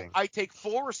mean anything. I take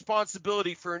full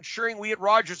responsibility for ensuring we at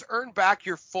Rogers earn back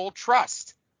your full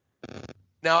trust.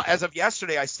 Now, as of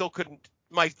yesterday, I still couldn't.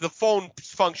 The phone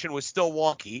function was still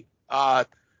wonky.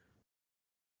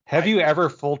 Have you ever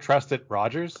full trusted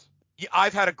Rogers? Yeah,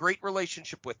 I've had a great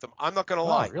relationship with them. I'm not going to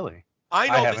lie. Oh, really? I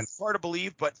know this is hard to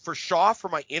believe, but for Shaw, for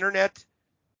my internet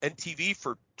and TV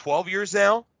for 12 years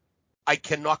now, I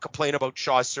cannot complain about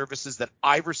Shaw's services that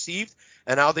I've received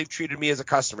and how they've treated me as a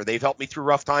customer. They've helped me through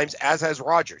rough times, as has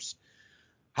Rogers.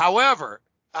 However,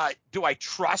 do I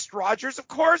trust Rogers? Of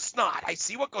course not. I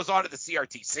see what goes on at the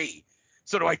CRTC.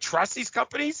 So do I trust these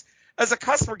companies? As a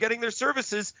customer getting their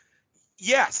services,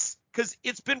 yes, because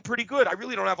it's been pretty good. I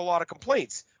really don't have a lot of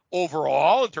complaints.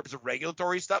 Overall, in terms of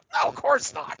regulatory stuff, no, of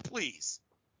course not, please.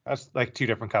 That's like two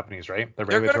different companies, right? The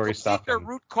regulatory stuff. They're going to complete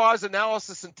their root cause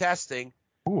analysis and testing.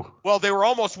 Ooh. Well, they were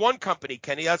almost one company,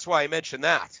 Kenny. That's why I mentioned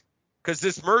that, because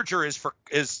this merger is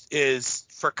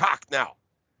for cock now.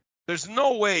 There's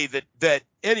no way that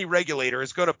any regulator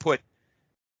is going to put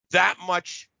that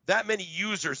many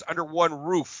users under one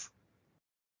roof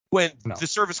when the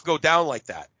service go down like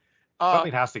that.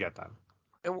 Something has to get done.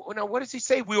 And now, what does he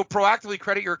say? We will proactively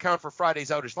credit your account for Friday's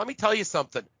outage. Let me tell you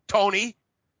something, Tony.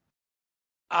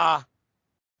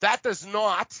 That does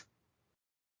not.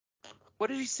 What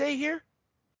did he say here?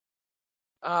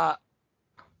 Said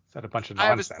a bunch of nonsense. I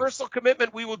have his personal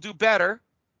commitment. We will do better.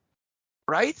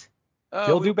 Right?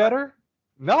 He'll do better?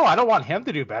 No, I don't want him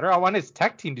to do better. I want his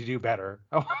tech team to do better.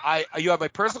 You have my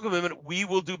personal commitment. We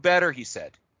will do better, he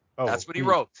said. That's what he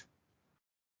wrote.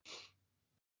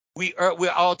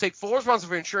 I'll take full responsibility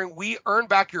for ensuring we earn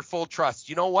back your full trust.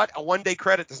 You know what? A one-day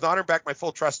credit does not earn back my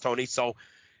full trust, Tony. So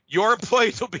your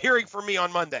employees will be hearing from me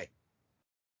on Monday.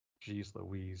 Jeez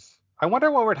Louise. I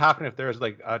wonder what would happen if there's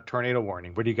like a tornado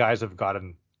warning. Would you guys have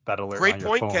gotten that alert on your phones?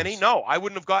 Great point, Kenny. No, I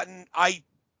wouldn't have gotten.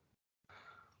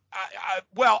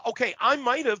 Well, okay, I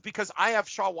might have because I have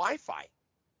Shaw Wi-Fi.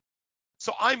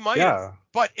 So I might have.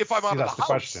 But if I'm out of the house,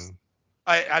 question.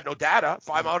 I had no data. If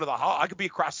I'm out of the house, I could be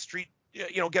across the street,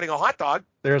 getting a hot dog.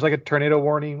 There's like a tornado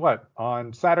warning.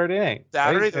 On Saturday night?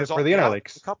 Saturday, right? There's for the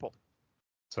Interlakes. A couple.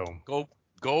 So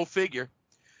go figure.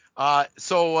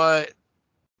 So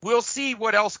we'll see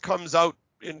what else comes out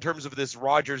in terms of this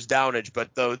Rogers downage.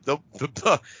 But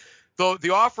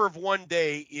the offer of one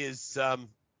day is,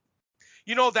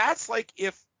 that's like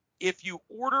if you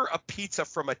order a pizza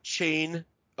from a chain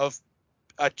of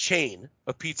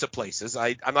pizza places.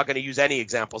 I'm not going to use any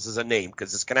examples as a name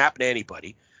because this can happen to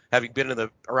anybody, having been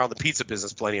around the pizza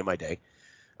business plenty of my day.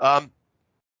 And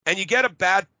you get a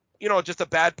bad, just a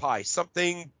bad pie.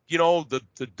 Something, the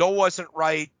dough wasn't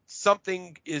right.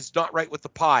 Something is not right with the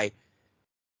pie.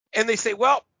 And they say,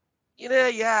 well,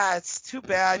 it's too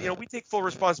bad. We take full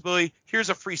responsibility. Here's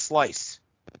a free slice.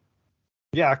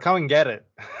 Yeah, come and get it.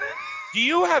 Do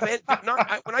you have any,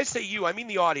 when I say you, I mean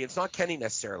the audience, not Kenny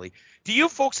necessarily. Do you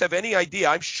folks have any idea?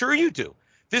 I'm sure you do.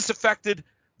 This affected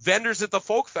vendors at the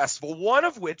Folk Festival, one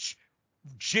of which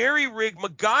jerry-rigged,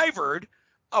 MacGyvered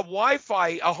a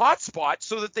Wi-Fi, a hotspot,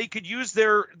 so that they could use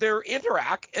their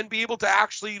Interac and be able to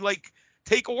actually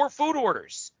take food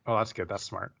orders. Oh, that's good. That's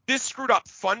smart. This screwed up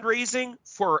fundraising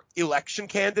for election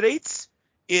candidates.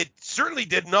 It certainly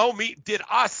did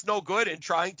us no good in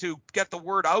trying to get the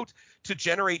word out to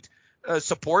generate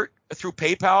support through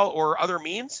PayPal or other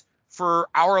means for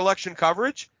our election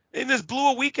coverage. And this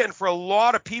blew a weekend for a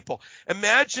lot of people.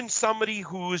 Imagine somebody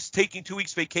who's taking 2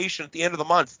 weeks vacation at the end of the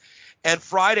month, and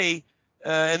Friday,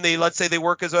 and let's say they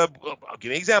work as I'll give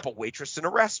you an example, waitress in a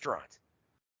restaurant,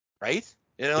 right?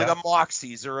 Like a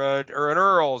Moxie's or an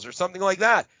Earl's or something like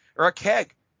that, or a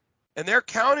Keg. And they're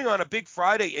counting on a big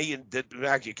Friday.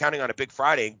 Actually, counting on a big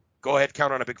Friday. Go ahead,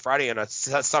 count on a big Friday and a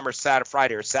summer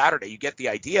Friday or Saturday. You get the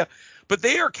idea. But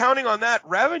they are counting on that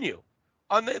revenue,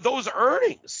 on those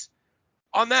earnings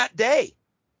on that day.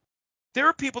 There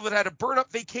are people that had to burn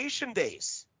up vacation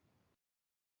days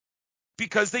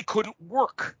because they couldn't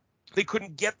work. They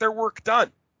couldn't get their work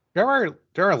done.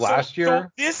 During last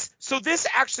year. So this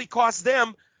actually cost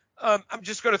them. I'm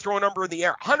just going to throw a number in the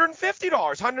air.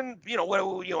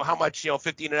 $150. How much?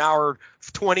 15 an hour,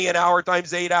 20 an hour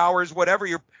times 8 hours, whatever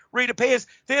your rate of pay is.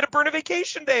 They had to burn a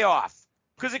vacation day off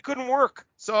because it couldn't work.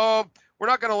 So we're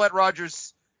not going to let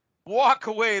Rogers walk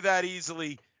away that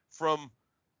easily from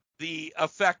the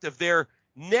effect of their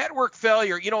network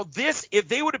failure. If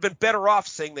they would have been better off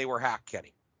saying they were hacked,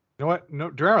 Kenny. You know what?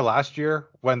 No, during our last year,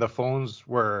 when the phones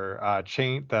were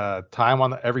changed, the time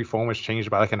on every phone was changed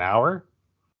by an hour.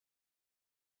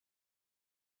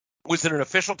 Was it an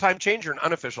official time change or an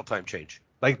unofficial time change?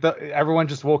 Like everyone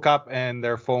just woke up and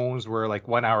their phones were like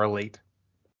 1 hour late.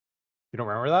 You don't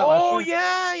remember that? Oh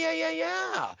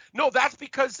yeah. No, that's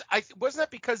because wasn't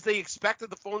that because they expected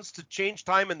the phones to change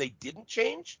time and they didn't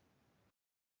change?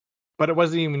 But it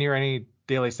wasn't even near any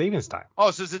daylight savings time.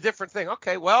 Oh, so it's a different thing.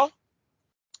 Okay, well,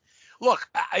 look,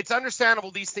 it's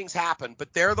understandable these things happen,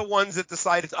 but they're the ones that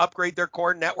decided to upgrade their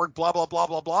core network. Blah blah blah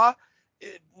blah blah.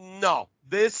 No,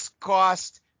 this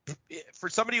cost for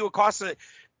somebody who costs it.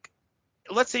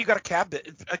 Let's say you got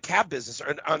a cab business,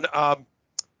 or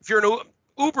if you're an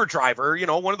Uber driver,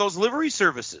 one of those livery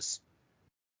services.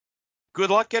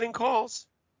 Good luck getting calls.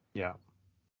 Yeah.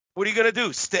 What are you going to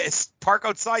do? Park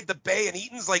outside the Bay and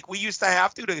Eaton's like we used to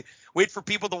have to wait for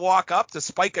people to walk up to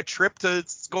spike a trip to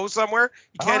go somewhere?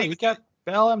 You can't even. You get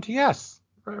Bell MTS.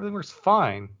 Everything works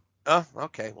fine. Oh,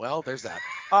 okay. Well, there's that.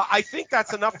 I think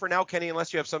that's enough for now, Kenny,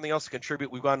 unless you have something else to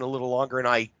contribute. We've gone a little longer than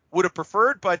I would have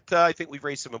preferred, but I think we've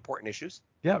raised some important issues.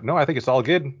 Yeah, no, I think it's all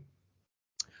good.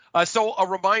 So a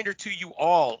reminder to you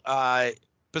all,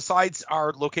 besides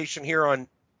our location here on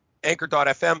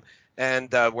Anchor.fm,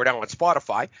 and we're now on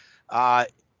Spotify,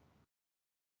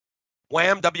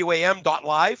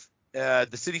 wham.live, the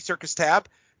City Circus tab.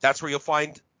 That's where you'll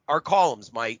find our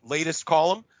columns. My latest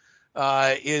column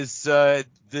is the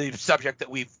subject that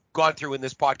we've gone through in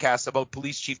this podcast about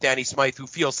Police Chief Danny Smyth, who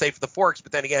feels safe at the Forks,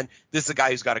 but then again, this is a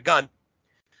guy who's got a gun.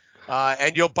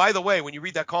 And by the way, when you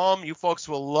read that column, you folks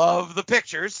will love the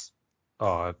pictures.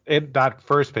 Oh, that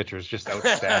first picture is just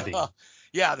outstanding.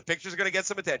 Yeah, the pictures are going to get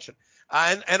some attention.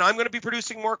 And I'm going to be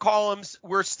producing more columns.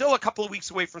 We're still a couple of weeks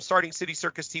away from starting City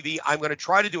Circus TV. I'm going to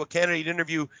try to do a candidate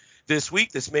interview this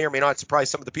week. This may or may not surprise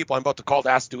some of the people I'm about to call to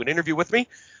ask to do an interview with me.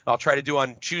 I'll try to do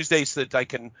on Tuesday so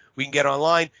that we can get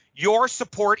online. Your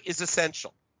support is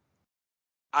essential.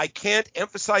 I can't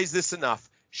emphasize this enough.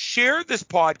 Share this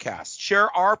podcast, share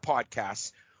our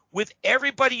podcasts with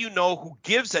everybody you know who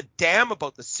gives a damn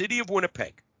about the city of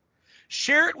Winnipeg.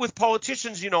 Share it with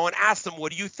politicians you know and ask them,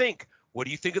 what do you think? What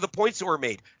do you think of the points that were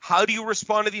made? How do you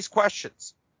respond to these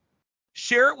questions?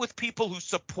 Share it with people who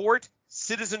support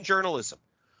citizen journalism,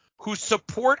 who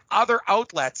support other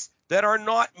outlets that are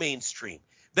not mainstream,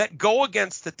 that go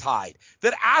against the tide,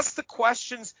 that ask the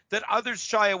questions that others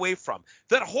shy away from,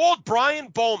 that hold Brian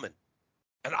Bowman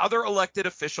and other elected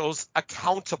officials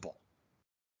accountable.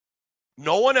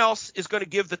 No one else is going to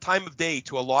give the time of day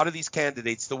to a lot of these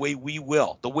candidates the way we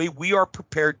will, the way we are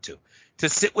prepared to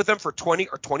sit with them for 20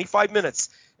 or 25 minutes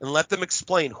and let them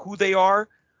explain who they are,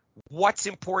 what's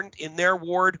important in their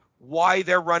ward, why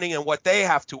they're running, and what they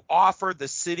have to offer the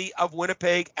city of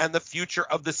Winnipeg and the future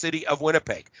of the city of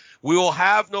Winnipeg. We will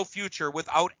have no future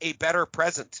without a better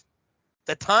present.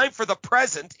 The time for the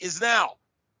present is now.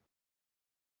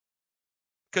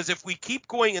 Because if we keep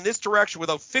going in this direction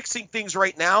without fixing things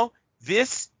right now,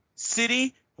 this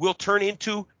city will turn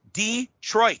into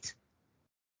Detroit.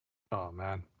 Oh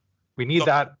man, we need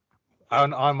that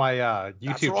on my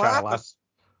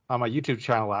YouTube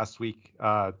channel last week.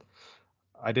 I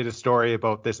did a story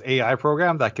about this AI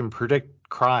program that can predict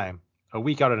crime a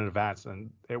week out in advance,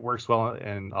 and it works well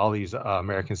in all these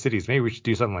American cities. Maybe we should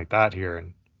do something like that here.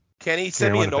 And Kenny,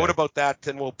 send me a note about that,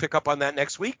 and we'll pick up on that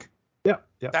next week. Yeah.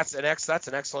 That's an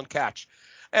excellent catch.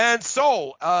 And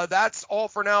so that's all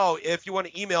for now. If you want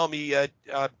to email me,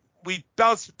 we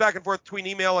bounce back and forth between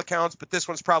email accounts, but this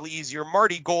one's probably easier.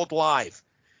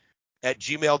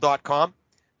 MartyGoldLive@gmail.com.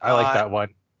 I like that one.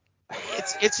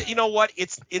 It's you know what?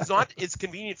 It's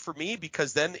convenient for me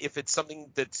because then if it's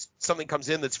something comes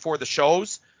in that's for the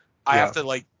shows, I have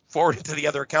to forward it to the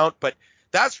other account. But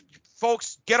that's,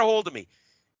 folks, get a hold of me.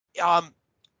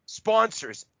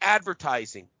 Sponsors,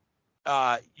 advertising,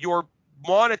 your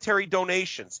monetary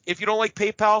donations. If you don't like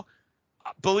PayPal,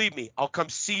 believe me, I'll come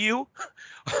see you.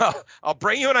 I'll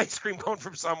bring you an ice cream cone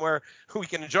from somewhere. We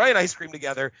can enjoy an ice cream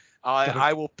together.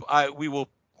 We will.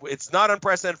 It's not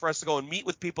unprecedented for us to go and meet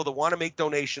with people that want to make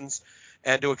donations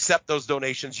and to accept those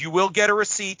donations. You will get a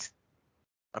receipt.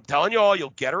 I'm telling you all, you'll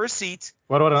get a receipt.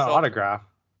 What about an autograph?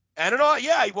 And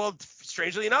well,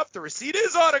 strangely enough, the receipt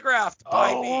is autographed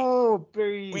by me. Oh,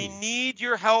 baby. We need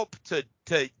your help to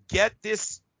get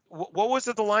this. What was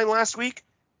it, the line last week,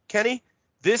 Kenny?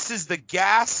 This is the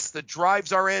gas that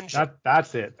drives our engine.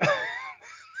 That's it.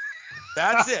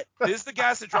 That's it. This is the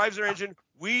gas that drives our engine.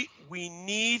 We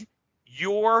need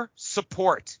your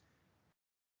support.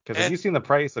 Because have you seen the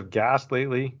price of gas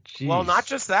lately? Jeez. Well, not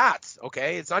just that,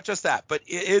 okay? It's not just that, but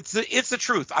it's the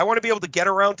truth. I want to be able to get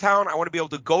around town. I want to be able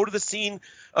to go to the scene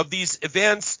of these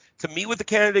events, to meet with the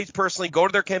candidates personally, go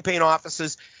to their campaign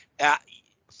offices.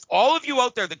 All of you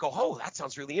out there that go, oh, that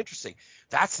sounds really interesting.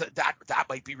 that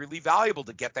might be really valuable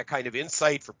to get that kind of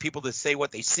insight for people to say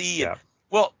what they see. Yeah. And,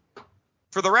 well,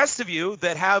 for the rest of you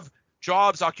that have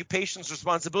jobs, occupations,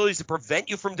 responsibilities that prevent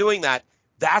you from doing that,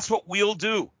 that's what we'll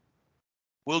do.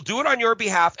 We'll do it on your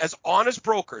behalf as honest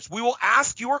brokers. We will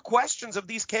ask your questions of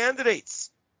these candidates.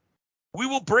 We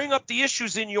will bring up the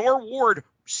issues in your ward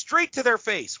straight to their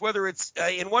face, whether it's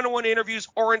in one-on-one interviews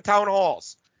or in town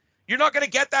halls. You're not going to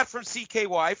get that from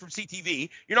CKY, from CTV.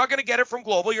 You're not going to get it from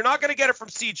Global. You're not going to get it from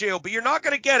CJOB. You're not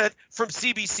going to get it from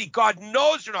CBC. God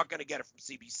knows you're not going to get it from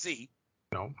CBC.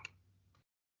 No.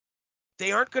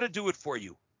 They aren't going to do it for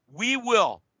you. We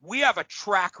will. We have a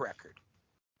track record.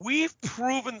 We've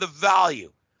proven the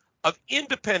value of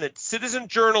independent citizen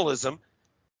journalism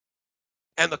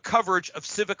and the coverage of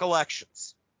civic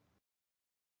elections.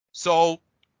 So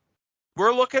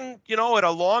we're looking, at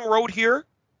a long road here,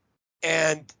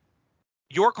 and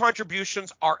your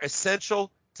contributions are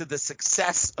essential to the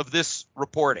success of this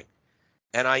reporting.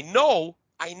 And I know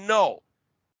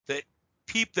that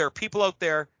there are people out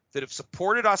there that have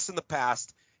supported us in the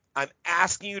past. I'm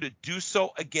asking you to do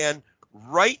so again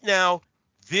right now,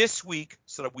 this week,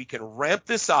 so that we can ramp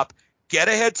this up, get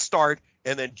a head start,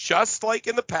 and then just like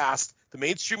in the past, the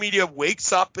mainstream media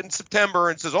wakes up in September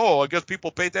and says, I guess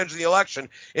people pay attention to the election.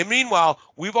 And meanwhile,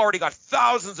 we've already got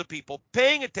thousands of people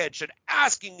paying attention,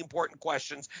 asking important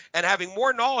questions, and having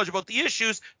more knowledge about the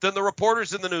issues than the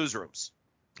reporters in the newsrooms.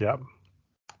 Yep.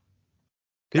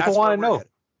 People want to know.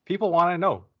 People want to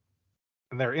know.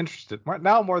 And they're interested.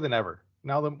 Now more than ever.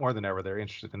 They're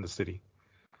interested in the city.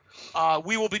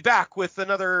 We will be back with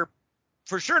another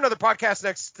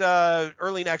podcast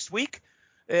early next week.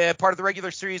 Part of the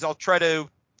regular series. I'll try to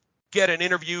get an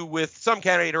interview with some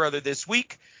candidate or other this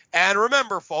week. And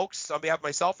remember, folks, on behalf of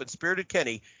myself and Spirited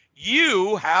Kenny,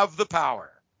 you have the power.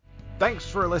 Thanks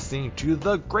for listening to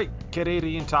the Great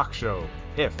Canadian Talk Show.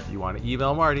 If you want to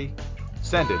email Marty,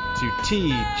 send it to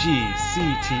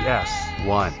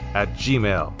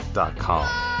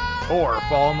tgcts1@gmail.com or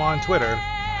follow him on Twitter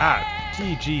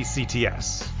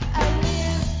 @tgcts.